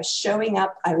there. I was showing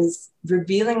up. I was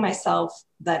revealing myself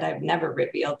that I've never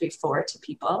revealed before to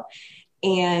people.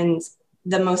 And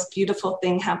the most beautiful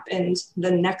thing happened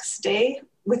the next day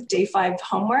with day 5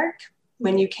 homework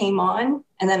when you came on.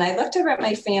 And then I looked over at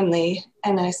my family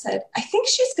and I said, I think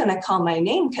she's going to call my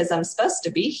name because I'm supposed to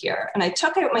be here. And I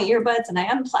took out my earbuds and I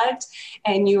unplugged,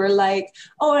 and you were like,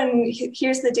 oh, and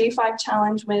here's the day 5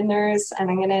 challenge winners.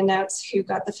 And I'm going to announce who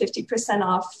got the 50%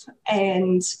 off.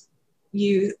 And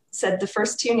you said the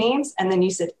first two names and then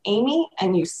you said Amy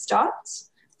and you stopped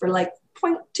for like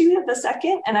 0.2 of a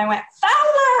second. And I went,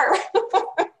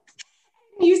 Fowler!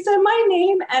 You said my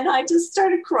name and I just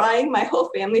started crying. My whole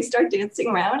family started dancing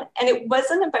around. And it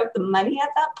wasn't about the money at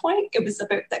that point. It was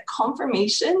about that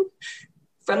confirmation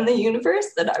from the universe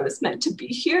that I was meant to be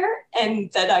here,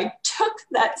 and that I took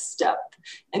that step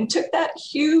and took that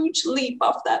huge leap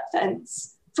off that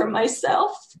fence for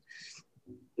myself,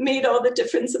 made all the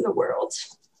difference in the world.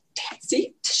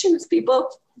 See, tissues, people.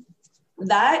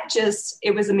 That just,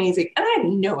 it was amazing. And I had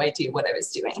no idea what I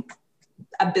was doing.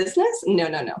 A business?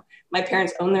 No. My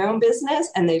parents own their own business,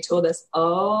 and they told us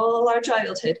all our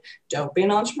childhood, don't be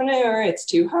an entrepreneur. It's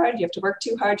too hard. You have to work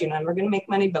too hard. You're never going to make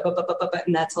money, blah, blah, blah, blah, blah, blah.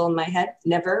 And that's all in my head.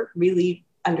 Never really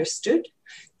understood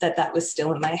that was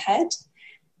still in my head.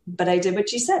 But I did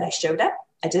what you said. I showed up.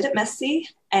 I did it messy,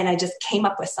 and I just came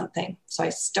up with something. So I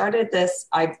started this.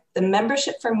 The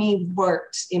membership for me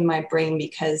worked in my brain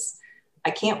because I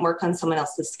can't work on someone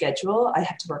else's schedule. I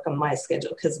have to work on my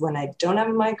schedule, because when I don't have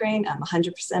a migraine, I'm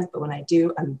 100%. But when I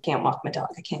do, I can't walk my dog.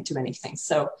 I can't do anything.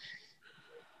 So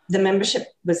the membership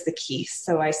was the key.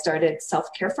 So I started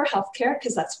Self-Care for Healthcare,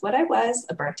 because that's what I was,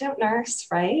 a burnt out nurse,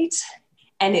 right?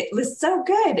 And it was so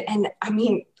good. And I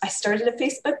mean, I started a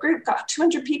Facebook group, got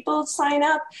 200 people sign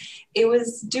up. It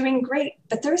was doing great,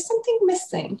 but there was something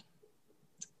missing.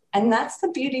 And that's the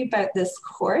beauty about this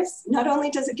course. Not only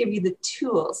does it give you the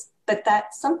tools, but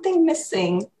that something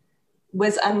missing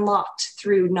was unlocked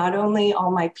through not only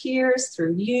all my peers,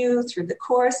 through you, through the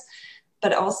course,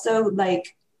 but also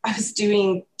like I was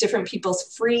doing different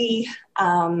people's free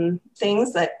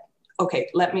things that, okay,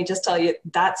 let me just tell you,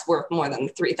 that's worth more than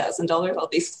 $3,000, all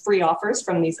these free offers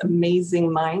from these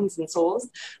amazing minds and souls.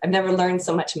 I've never learned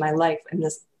so much in my life in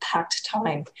this packed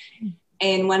time.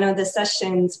 And one of the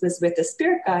sessions was with a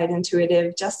spirit guide,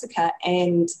 intuitive, Jessica,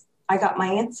 and I got my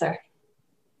answer.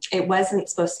 It wasn't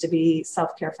supposed to be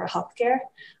self-care for healthcare.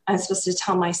 I'm supposed to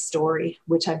tell my story,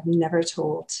 which I've never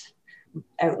told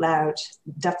out loud,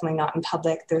 definitely not in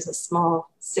public. There's a small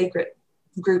sacred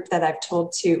group that I've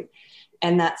told to.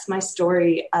 And that's my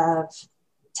story of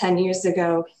 10 years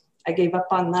ago. I gave up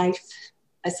on life.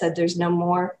 I said, there's no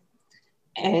more.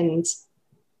 And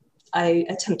I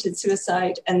attempted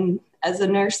suicide. And as a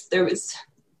nurse, there was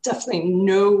definitely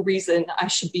no reason I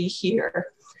should be here.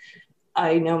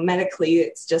 I know medically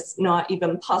it's just not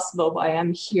even possible why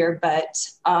I'm here, but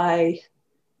I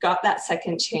got that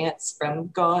second chance from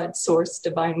God, source,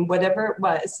 divine, whatever it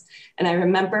was. And I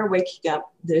remember waking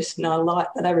up. There's not a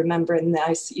lot that I remember in the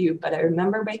ICU, but I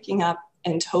remember waking up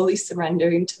and totally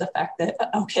surrendering to the fact that,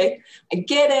 okay, I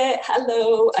get it.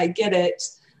 Hello, I get it.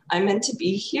 I'm meant to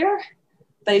be here,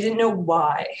 but I didn't know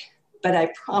why. But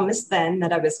I promised then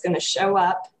that I was going to show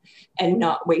up and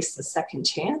not waste the second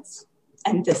chance.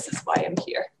 And this is why I'm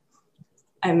here.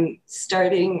 I'm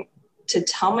starting to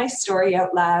tell my story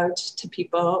out loud to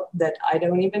people that I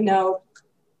don't even know.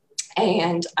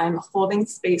 And I'm holding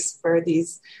space for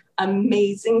these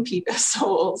amazing people,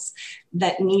 souls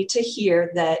that need to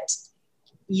hear that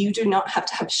you do not have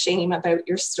to have shame about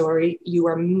your story. You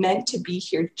are meant to be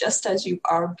here just as you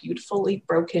are, beautifully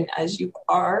broken as you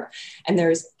are. And there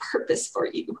is purpose for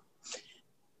you.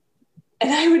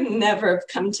 And I would never have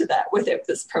come to that without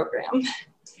this program.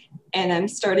 And I'm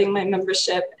starting my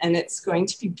membership, and it's going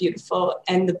to be beautiful.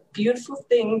 And the beautiful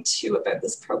thing too about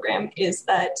this program is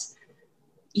that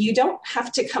you don't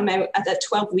have to come out at that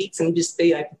 12 weeks and just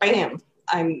be like, bam,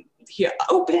 I'm here,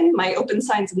 my open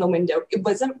signs in the window. It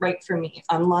wasn't right for me.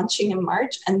 I'm launching in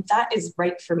March, and that is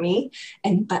right for me.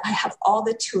 But I have all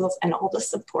the tools and all the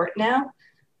support now.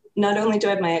 Not only do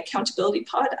I have my accountability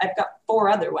pod, I've got 4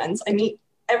 other ones. I meet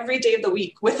every day of the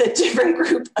week with a different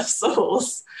group of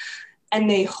souls. And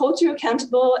they hold you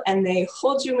accountable, and they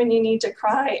hold you when you need to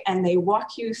cry, and they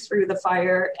walk you through the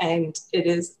fire, and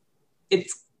it's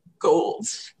gold.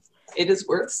 It is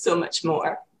worth so much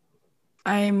more.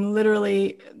 I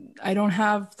don't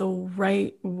have the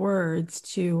right words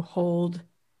to hold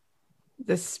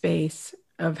the space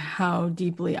of how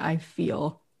deeply I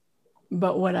feel.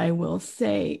 But what I will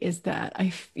say is that I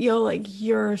feel like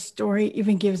your story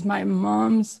even gives my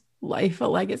mom's life a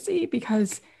legacy,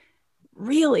 because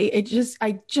really,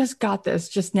 I just got this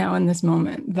just now in this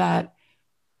moment that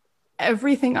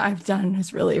everything I've done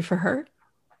is really for her.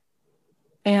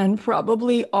 And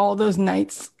probably all those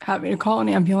nights having to call an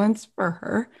ambulance for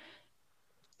her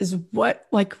is what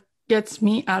gets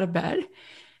me out of bed.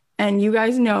 And you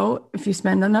guys know, if you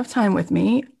spend enough time with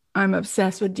me, I'm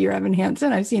obsessed with Dear Evan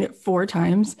Hansen. I've seen it 4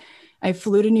 times. I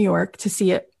flew to New York to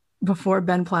see it before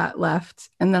Ben Platt left.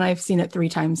 And then I've seen it 3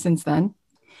 times since then.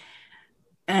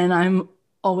 And I'm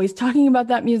always talking about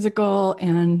that musical.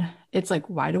 And it's like,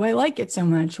 why do I like it so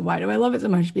much? Why do I love it so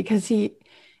much? Because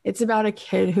it's about a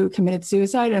kid who committed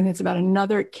suicide, and it's about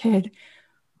another kid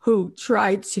who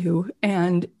tried to,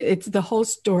 and it's the whole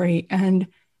story. And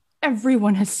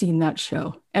everyone has seen that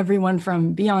show. Everyone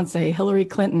from Beyonce, Hillary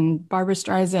Clinton, Barbara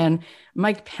Streisand,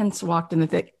 Mike Pence walked in the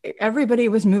thing. Everybody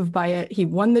was moved by it. He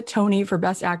won the Tony for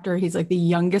Best Actor. He's like the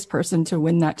youngest person to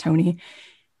win that Tony.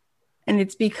 And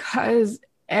it's because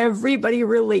everybody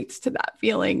relates to that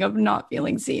feeling of not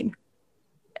feeling seen.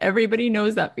 Everybody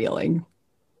knows that feeling.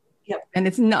 Yep. And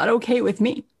it's not okay with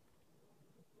me.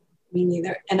 Me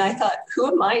neither. And I thought, who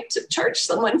am I to charge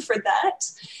someone for that?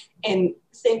 And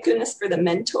thank goodness for the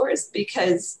mentors,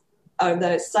 because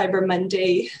the Cyber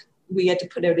Monday, we had to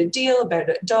put out a deal about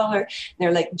 $1. And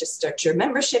they're like, just start your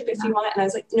membership if you want. And I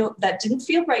was like, no, that didn't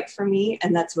feel right for me.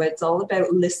 And that's what it's all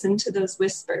about. Listen to those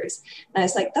whispers. And I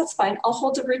was like, that's fine. I'll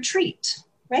hold a retreat,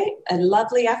 right? A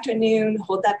lovely afternoon,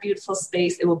 hold that beautiful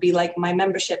space. It will be like my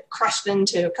membership crushed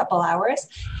into a couple hours.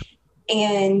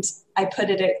 And I put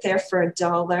it out there for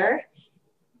 $1,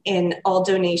 and all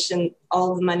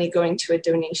the money going to a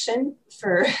donation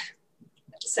for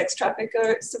sex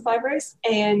trafficker survivors.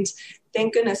 And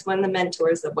thank goodness one of the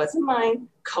mentors, that wasn't mine,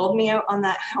 called me out on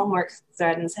that homework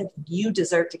thread and said, you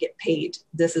deserve to get paid.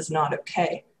 This is not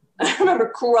okay. I remember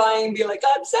crying, being like,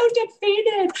 I'm so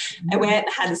defeated. I went,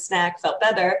 had a snack, felt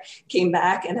better, came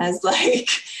back, and I was like,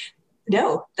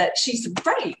 no, that she's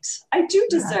right. I do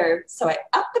deserve. So I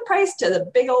upped the price to the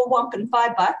big old whomping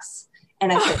 $5.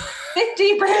 And I said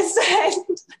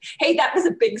 50%. Hey, that was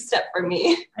a big step for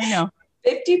me. I know.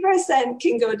 50%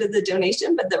 can go to the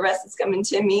donation, but the rest is coming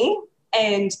to me.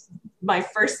 And my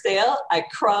first sale, I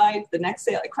cried. The next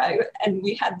sale, I cried. And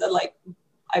we had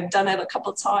I've done it a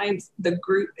couple times. The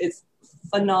group is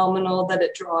phenomenal that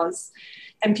it draws.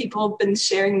 And people have been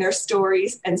sharing their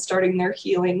stories and starting their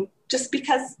healing just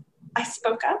because I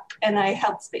spoke up and I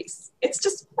held space. It's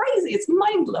just crazy. It's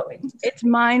mind-blowing. It's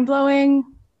mind-blowing.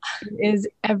 It is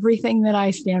everything that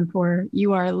I stand for.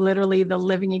 You are literally the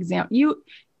living example.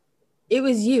 It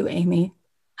was you, Amy.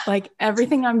 Like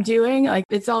everything I'm doing, like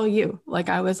it's all you. Like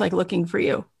I was like looking for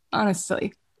you,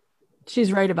 honestly.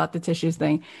 She's right about the tissues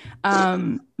thing.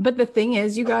 But the thing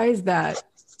is, you guys, that,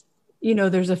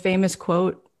 there's a famous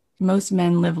quote, most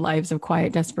men live lives of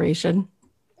quiet desperation.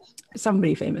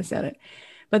 Somebody famous said it.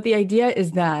 But the idea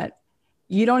is that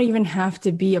you don't even have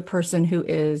to be a person who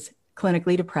is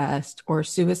clinically depressed or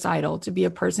suicidal to be a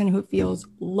person who feels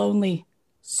lonely,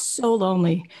 so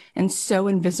lonely and so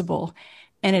invisible.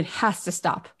 And it has to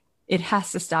stop. It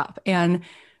has to stop. And,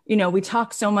 we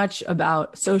talk so much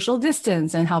about social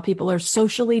distance and how people are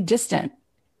socially distant.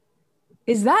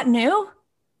 Is that new?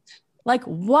 Like,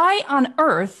 why on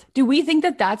earth do we think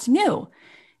that that's new?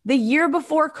 The year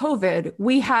before COVID,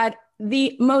 we had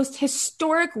the most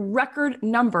historic record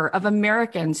number of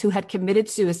Americans who had committed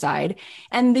suicide,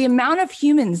 and the amount of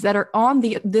humans that are on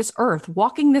this earth,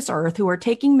 walking this earth, who are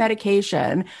taking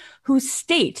medication, who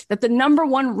state that the number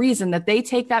one reason that they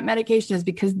take that medication is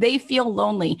because they feel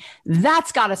lonely.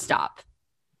 That's got to stop.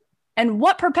 And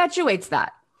what perpetuates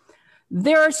that?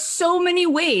 There are so many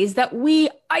ways that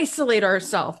we isolate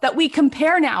ourselves, that we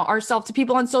compare now ourselves to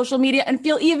people on social media and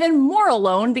feel even more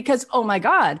alone because, oh my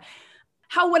God,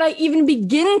 how would I even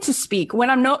begin to speak when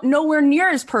I'm nowhere near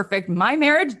as perfect? My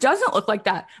marriage doesn't look like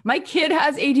that. My kid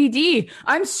has ADD.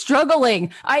 I'm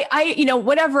struggling. I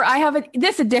whatever. I have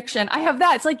this addiction. I have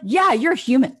that. It's like, yeah, you're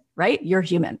human, right? You're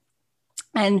human.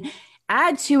 And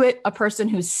add to it a person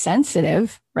who's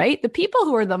sensitive, right? The people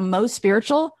who are the most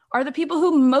spiritual are the people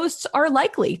who most are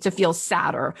likely to feel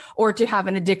sadder or to have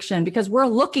an addiction, because we're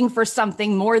looking for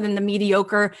something more than the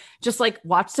mediocre, just like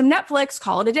watch some Netflix,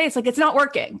 call it a day. It's like, it's not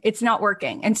working. It's not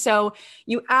working. And so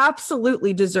you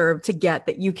absolutely deserve to get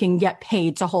that you can get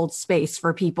paid to hold space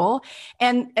for people.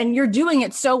 And you're doing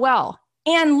it so well.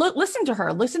 And listen to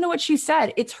her, listen to what she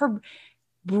said. It's her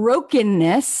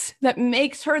brokenness that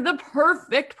makes her the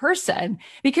perfect person,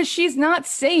 because she's not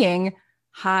saying,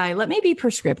 hi, let me be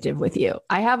prescriptive with you.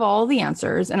 I have all the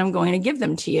answers and I'm going to give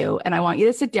them to you. And I want you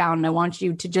to sit down and I want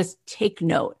you to just take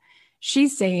note.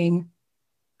 She's saying,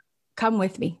 come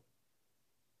with me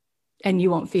and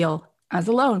you won't feel as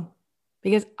alone,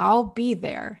 because I'll be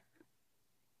there.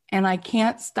 And I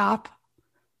can't stop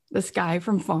the sky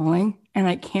from falling and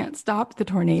I can't stop the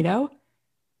tornado,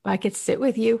 but I could sit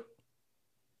with you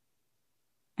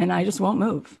and I just won't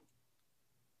move.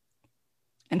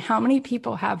 And how many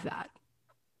people have that?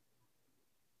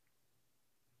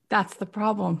 That's the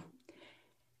problem.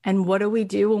 And what do we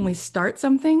do when we start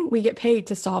something? We get paid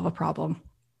to solve a problem.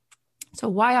 So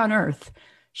why on earth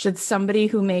should somebody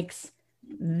who makes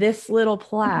this little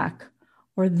plaque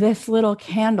for this little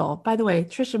candle. By the way,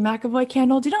 Trisha McAvoy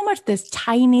candle, do you know how much this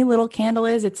tiny little candle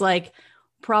is? It's like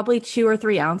probably 2 or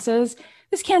 3 ounces.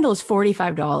 This candle is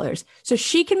 $45. So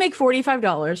she can make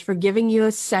 $45 for giving you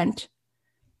a scent,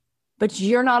 but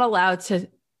you're not allowed to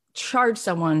charge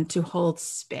someone to hold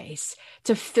space,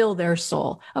 to fill their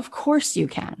soul. Of course you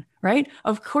can, right?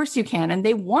 Of course you can. And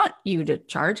they want you to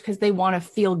charge because they want to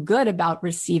feel good about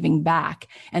receiving back.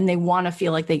 And they want to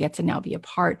feel like they get to now be a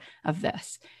part of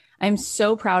this. I'm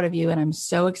so proud of you and I'm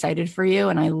so excited for you.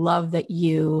 And I love that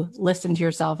you listened to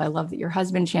yourself. I love that your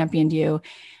husband championed you.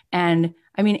 And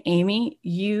I mean, Amy,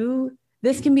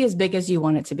 this can be as big as you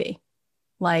want it to be.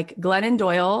 Like Glennon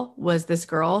Doyle was this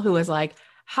girl who was like,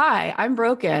 hi, I'm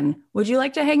broken. Would you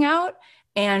like to hang out?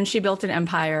 And she built an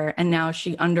empire and now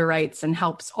she underwrites and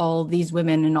helps all these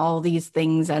women and all these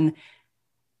things. And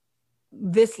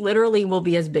this literally will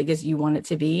be as big as you want it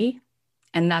to be.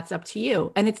 And that's up to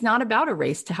you. And it's not about a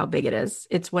race to how big it is.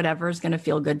 It's whatever is going to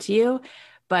feel good to you.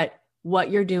 But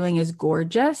what you're doing is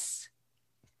gorgeous.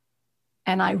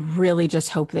 And I really just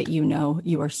hope that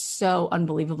you are so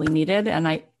unbelievably needed. And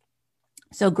I'm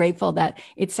so grateful that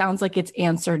it sounds like it's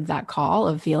answered that call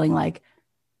of feeling like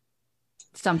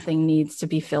something needs to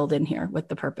be filled in here with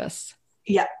the purpose.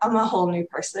 Yeah, I'm a whole new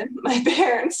person. My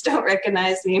parents don't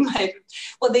recognize me.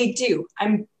 Well, they do.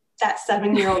 I'm that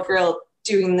 7-year-old girl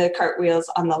doing the cartwheels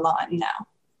on the lawn now.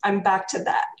 I'm back to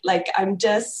that. Like, I'm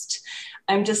just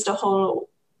not a whole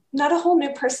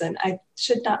new person. I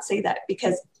should not say that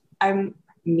because I'm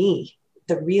me,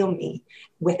 the real me,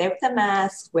 without the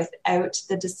mask, without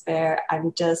the despair.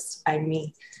 I'm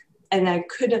me. And I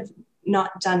could have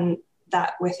not done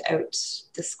that without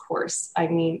this course. I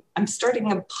mean, I'm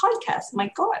starting a podcast.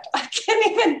 My God, I hate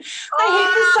the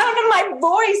sound of my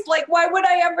voice. Like, why would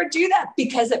I ever do that?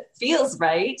 Because it feels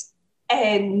right.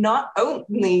 And not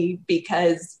only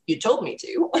because you told me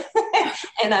to.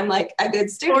 And I'm like a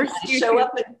good student. I show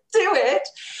up and do it.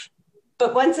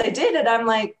 But once I did it, I'm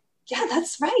like, yeah,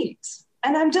 that's right.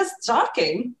 And I'm just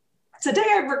talking. Today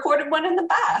I recorded one in the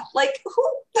bath. Like, who?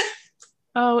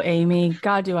 Oh, Amy,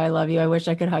 God, do I love you. I wish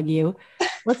I could hug you.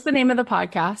 What's the name of the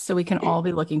podcast so we can all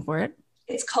be looking for it?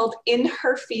 It's called In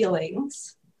Her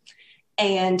Feelings.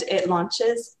 And it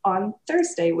launches on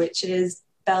Thursday, which is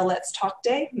Bell Let's Talk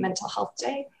Day, Mental Health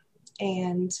Day.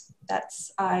 And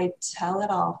I tell it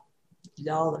all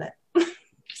of it.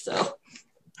 So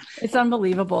it's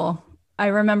unbelievable. I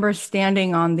remember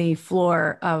standing on the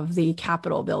floor of the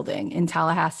Capitol building in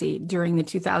Tallahassee during the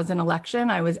 2000 election.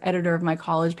 I was editor of my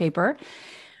college paper,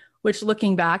 which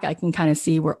looking back, I can kind of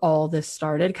see where all this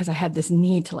started because I had this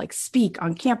need to like speak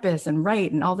on campus and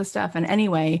write and all this stuff. And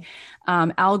anyway,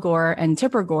 Al Gore and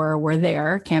Tipper Gore were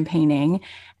there campaigning,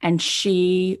 and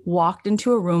she walked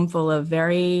into a room full of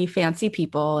very fancy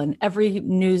people, and every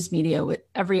news media,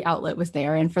 every outlet was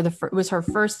there. And it was her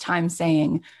first time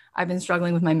saying, I've been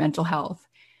struggling with my mental health.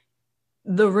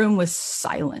 The room was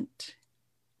silent.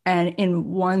 And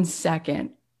in 1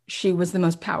 second, she was the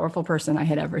most powerful person I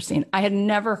had ever seen. I had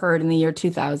never heard in the year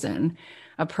 2000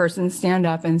 a person stand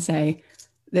up and say,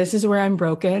 this is where I'm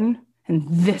broken and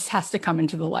this has to come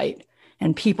into the light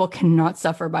and people cannot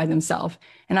suffer by themselves.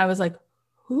 And I was like,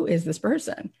 who is this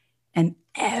person? And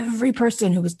every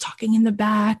person who was talking in the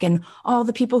back and all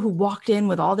the people who walked in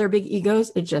with all their big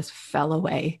egos, it just fell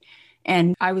away.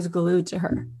 And I was glued to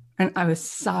her and I was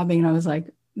sobbing. And I was like,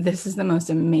 this is the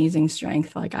most amazing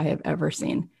strength like I have ever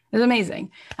seen. It was amazing.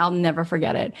 I'll never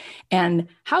forget it. And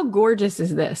how gorgeous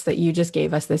is this that you just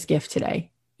gave us this gift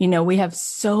today? You know, we have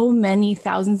so many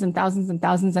thousands and thousands and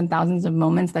thousands and thousands of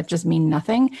moments that just mean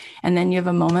nothing. And then you have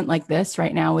a moment like this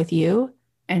right now with you,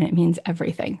 and it means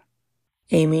everything.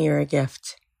 Amy, you're a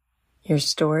gift. Your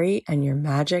story and your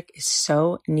magic is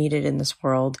so needed in this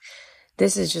world.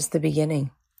 This is just the beginning.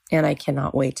 And I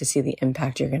cannot wait to see the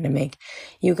impact you're going to make.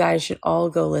 You guys should all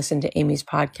go listen to Amy's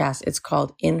podcast. It's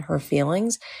called In Her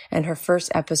Feelings, and her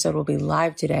first episode will be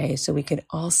live today so we can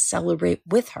all celebrate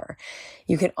with her.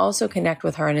 You can also connect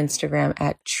with her on Instagram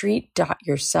at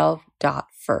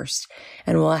treat.yourself.first.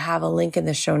 And we'll have a link in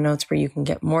the show notes where you can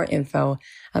get more info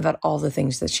about all the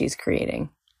things that she's creating.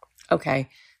 Okay,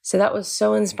 so that was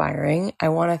so inspiring. I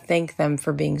want to thank them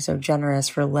for being so generous,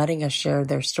 for letting us share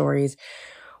their stories.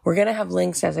 We're going to have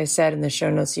links, as I said, in the show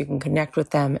notes so you can connect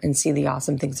with them and see the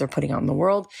awesome things they're putting out in the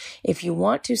world. If you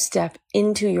want to step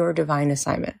into your divine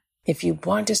assignment, if you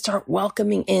want to start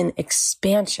welcoming in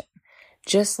expansion,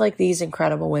 just like these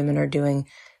incredible women are doing,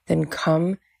 then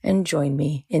come and join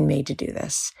me in Made to Do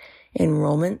This.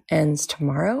 Enrollment ends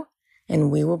tomorrow, and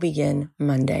we will begin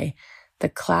Monday. The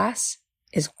class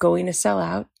is going to sell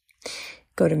out.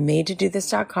 Go to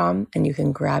madetodothis.com, and you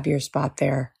can grab your spot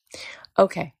there.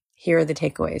 Okay. here are the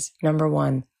takeaways. Number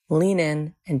 1, lean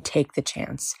in and take the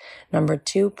chance. Number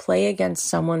 2, play against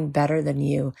someone better than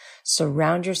you.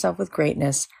 Surround yourself with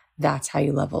greatness. That's how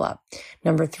you level up.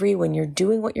 Number 3, when you're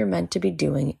doing what you're meant to be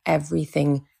doing,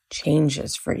 everything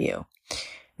changes for you.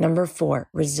 Number 4,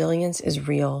 resilience is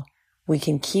real. We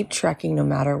can keep trekking no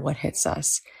matter what hits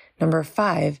us. Number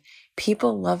 5,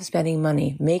 people love spending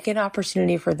money. Make an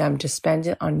opportunity for them to spend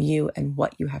it on you and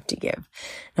what you have to give.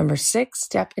 Number 6,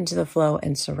 step into the flow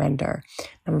and surrender.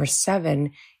 Number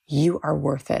 7, you are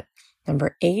worth it.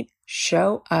 Number 8,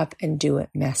 show up and do it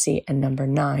messy. And number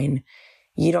 9,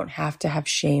 you don't have to have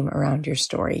shame around your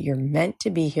story. You're meant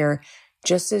to be here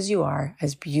just as you are,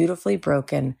 as beautifully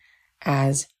broken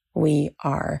as we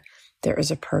are. There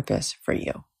is a purpose for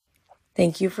you.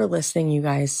 Thank you for listening, you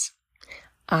guys.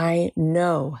 I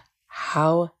know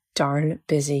how darn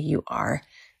busy you are.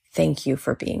 Thank you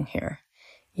for being here.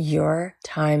 Your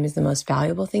time is the most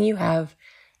valuable thing you have,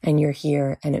 and you're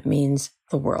here, and it means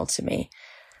the world to me.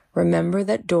 Remember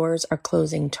that doors are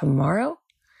closing tomorrow.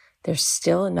 There's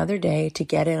still another day to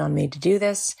get in on Made to Do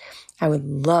This. I would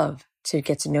love to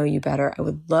get to know you better. I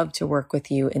would love to work with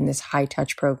you in this high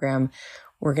touch program.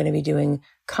 We're going to be doing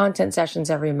content sessions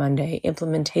every Monday,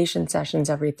 implementation sessions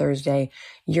every Thursday.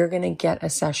 You're going to get a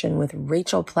session with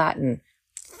Rachel Platten,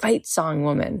 fight song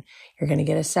woman. You're going to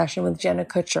get a session with Jenna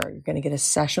Kutcher. You're going to get a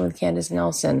session with Candace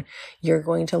Nelson. You're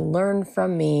going to learn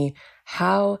from me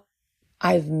how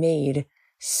I've made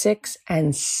 6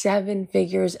 and 7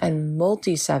 figures and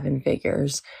multi-7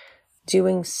 figures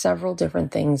doing several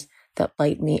different things that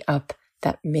light me up,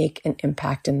 that make an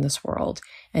impact in this world.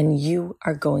 And you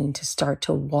are going to start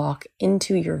to walk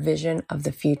into your vision of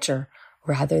the future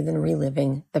rather than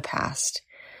reliving the past.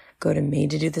 Go to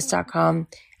madetodothis.com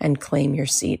and claim your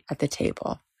seat at the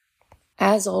table.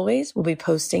 As always, we'll be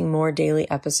posting more daily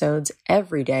episodes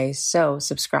every day, so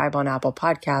subscribe on Apple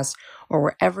Podcasts or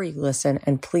wherever you listen,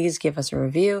 and please give us a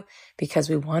review because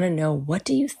we want to know, what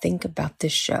do you think about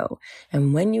this show?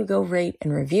 And when you go rate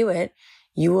and review it,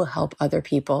 you will help other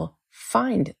people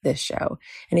find this show.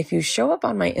 And if you show up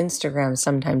on my Instagram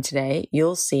sometime today,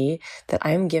 you'll see that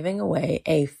I'm giving away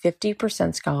a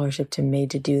 50% scholarship to Made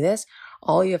to Do This.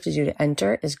 All you have to do to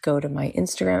enter is go to my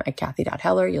Instagram at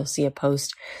Kathy.Heller. You'll see a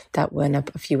post that went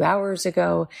up a few hours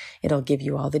ago. It'll give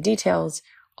you all the details.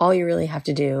 All you really have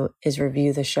to do is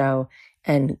review the show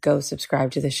and go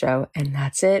subscribe to the show. And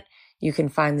that's it. You can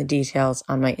find the details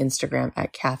on my Instagram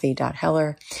at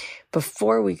Kathy.Heller.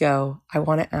 Before we go, I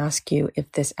want to ask you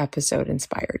if this episode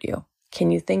inspired you. Can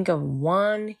you think of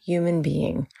one human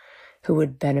being who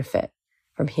would benefit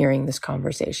from hearing this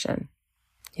conversation?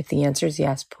 If the answer is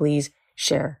yes, please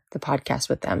share the podcast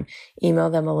with them. Email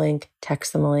them a link,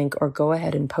 text them a link, or go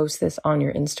ahead and post this on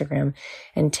your Instagram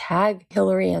and tag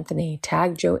Hillary Anthony,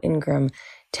 tag Joe Ingram,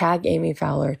 tag Amy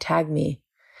Fowler, tag me,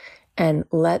 and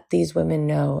let these women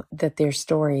know that their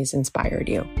stories inspired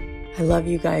you. I love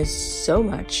you guys so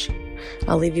much.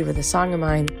 I'll leave you with a song of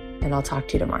mine, and I'll talk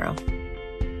to you tomorrow.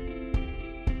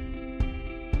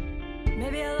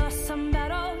 Maybe I lost some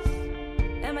battles,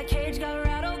 and my cage got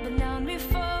rattled, but now and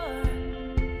before,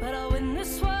 but I'll win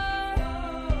this war.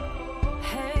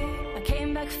 Hey, I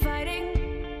came back fighting,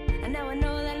 and now I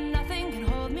know that nothing can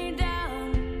hold me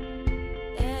down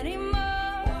anymore.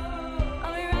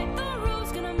 I'll rewrite the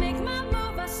rules, gonna make my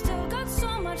move. I still got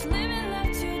so much living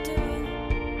left to do.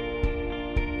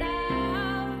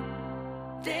 Now,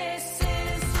 this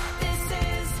is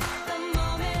the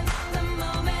moment, the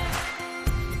moment.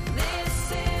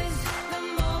 This is the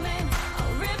moment.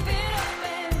 I'll rip it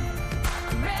open.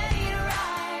 I'm ready to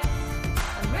ride.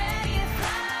 I'm ready to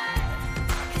fly.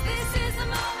 'Cause this is the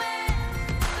moment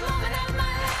of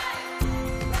my life.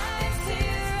 Right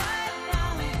here, right now,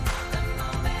 the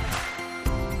moment.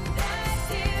 That's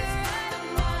here, right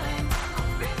now.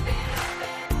 I'll rip it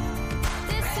open.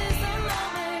 This is the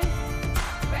moment.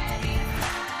 Ready to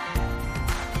fly.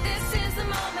 This is the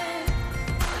moment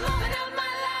of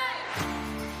my life.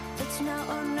 It's now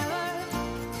or never.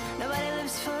 Nobody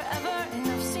lives forever, and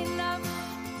I've seen enough.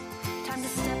 Time to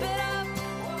step it up.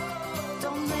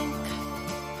 Don't blink,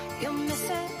 you'll miss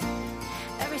it.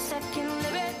 Every second,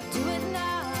 live it. Do it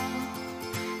now.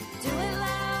 Do it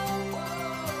loud.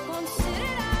 Won't sit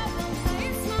it out. Won't play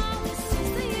it small. This is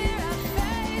the year I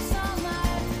face all my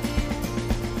fears.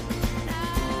 Now,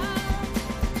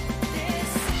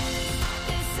 this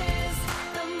is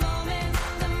the moment,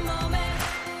 the moment.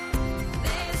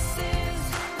 This is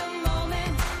the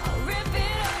moment. I'll rip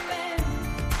it open.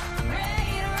 I'm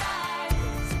ready to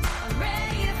rise. I'm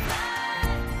ready to fly.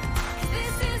 'Cause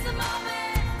this is the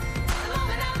moment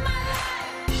of my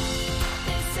life.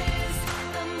 This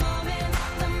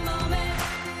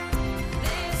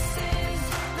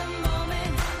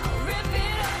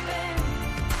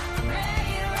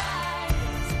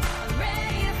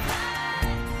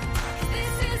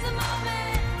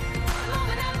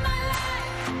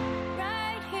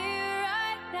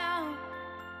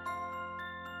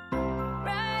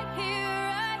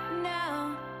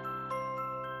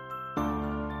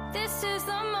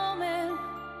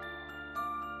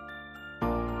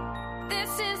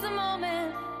This is the moment.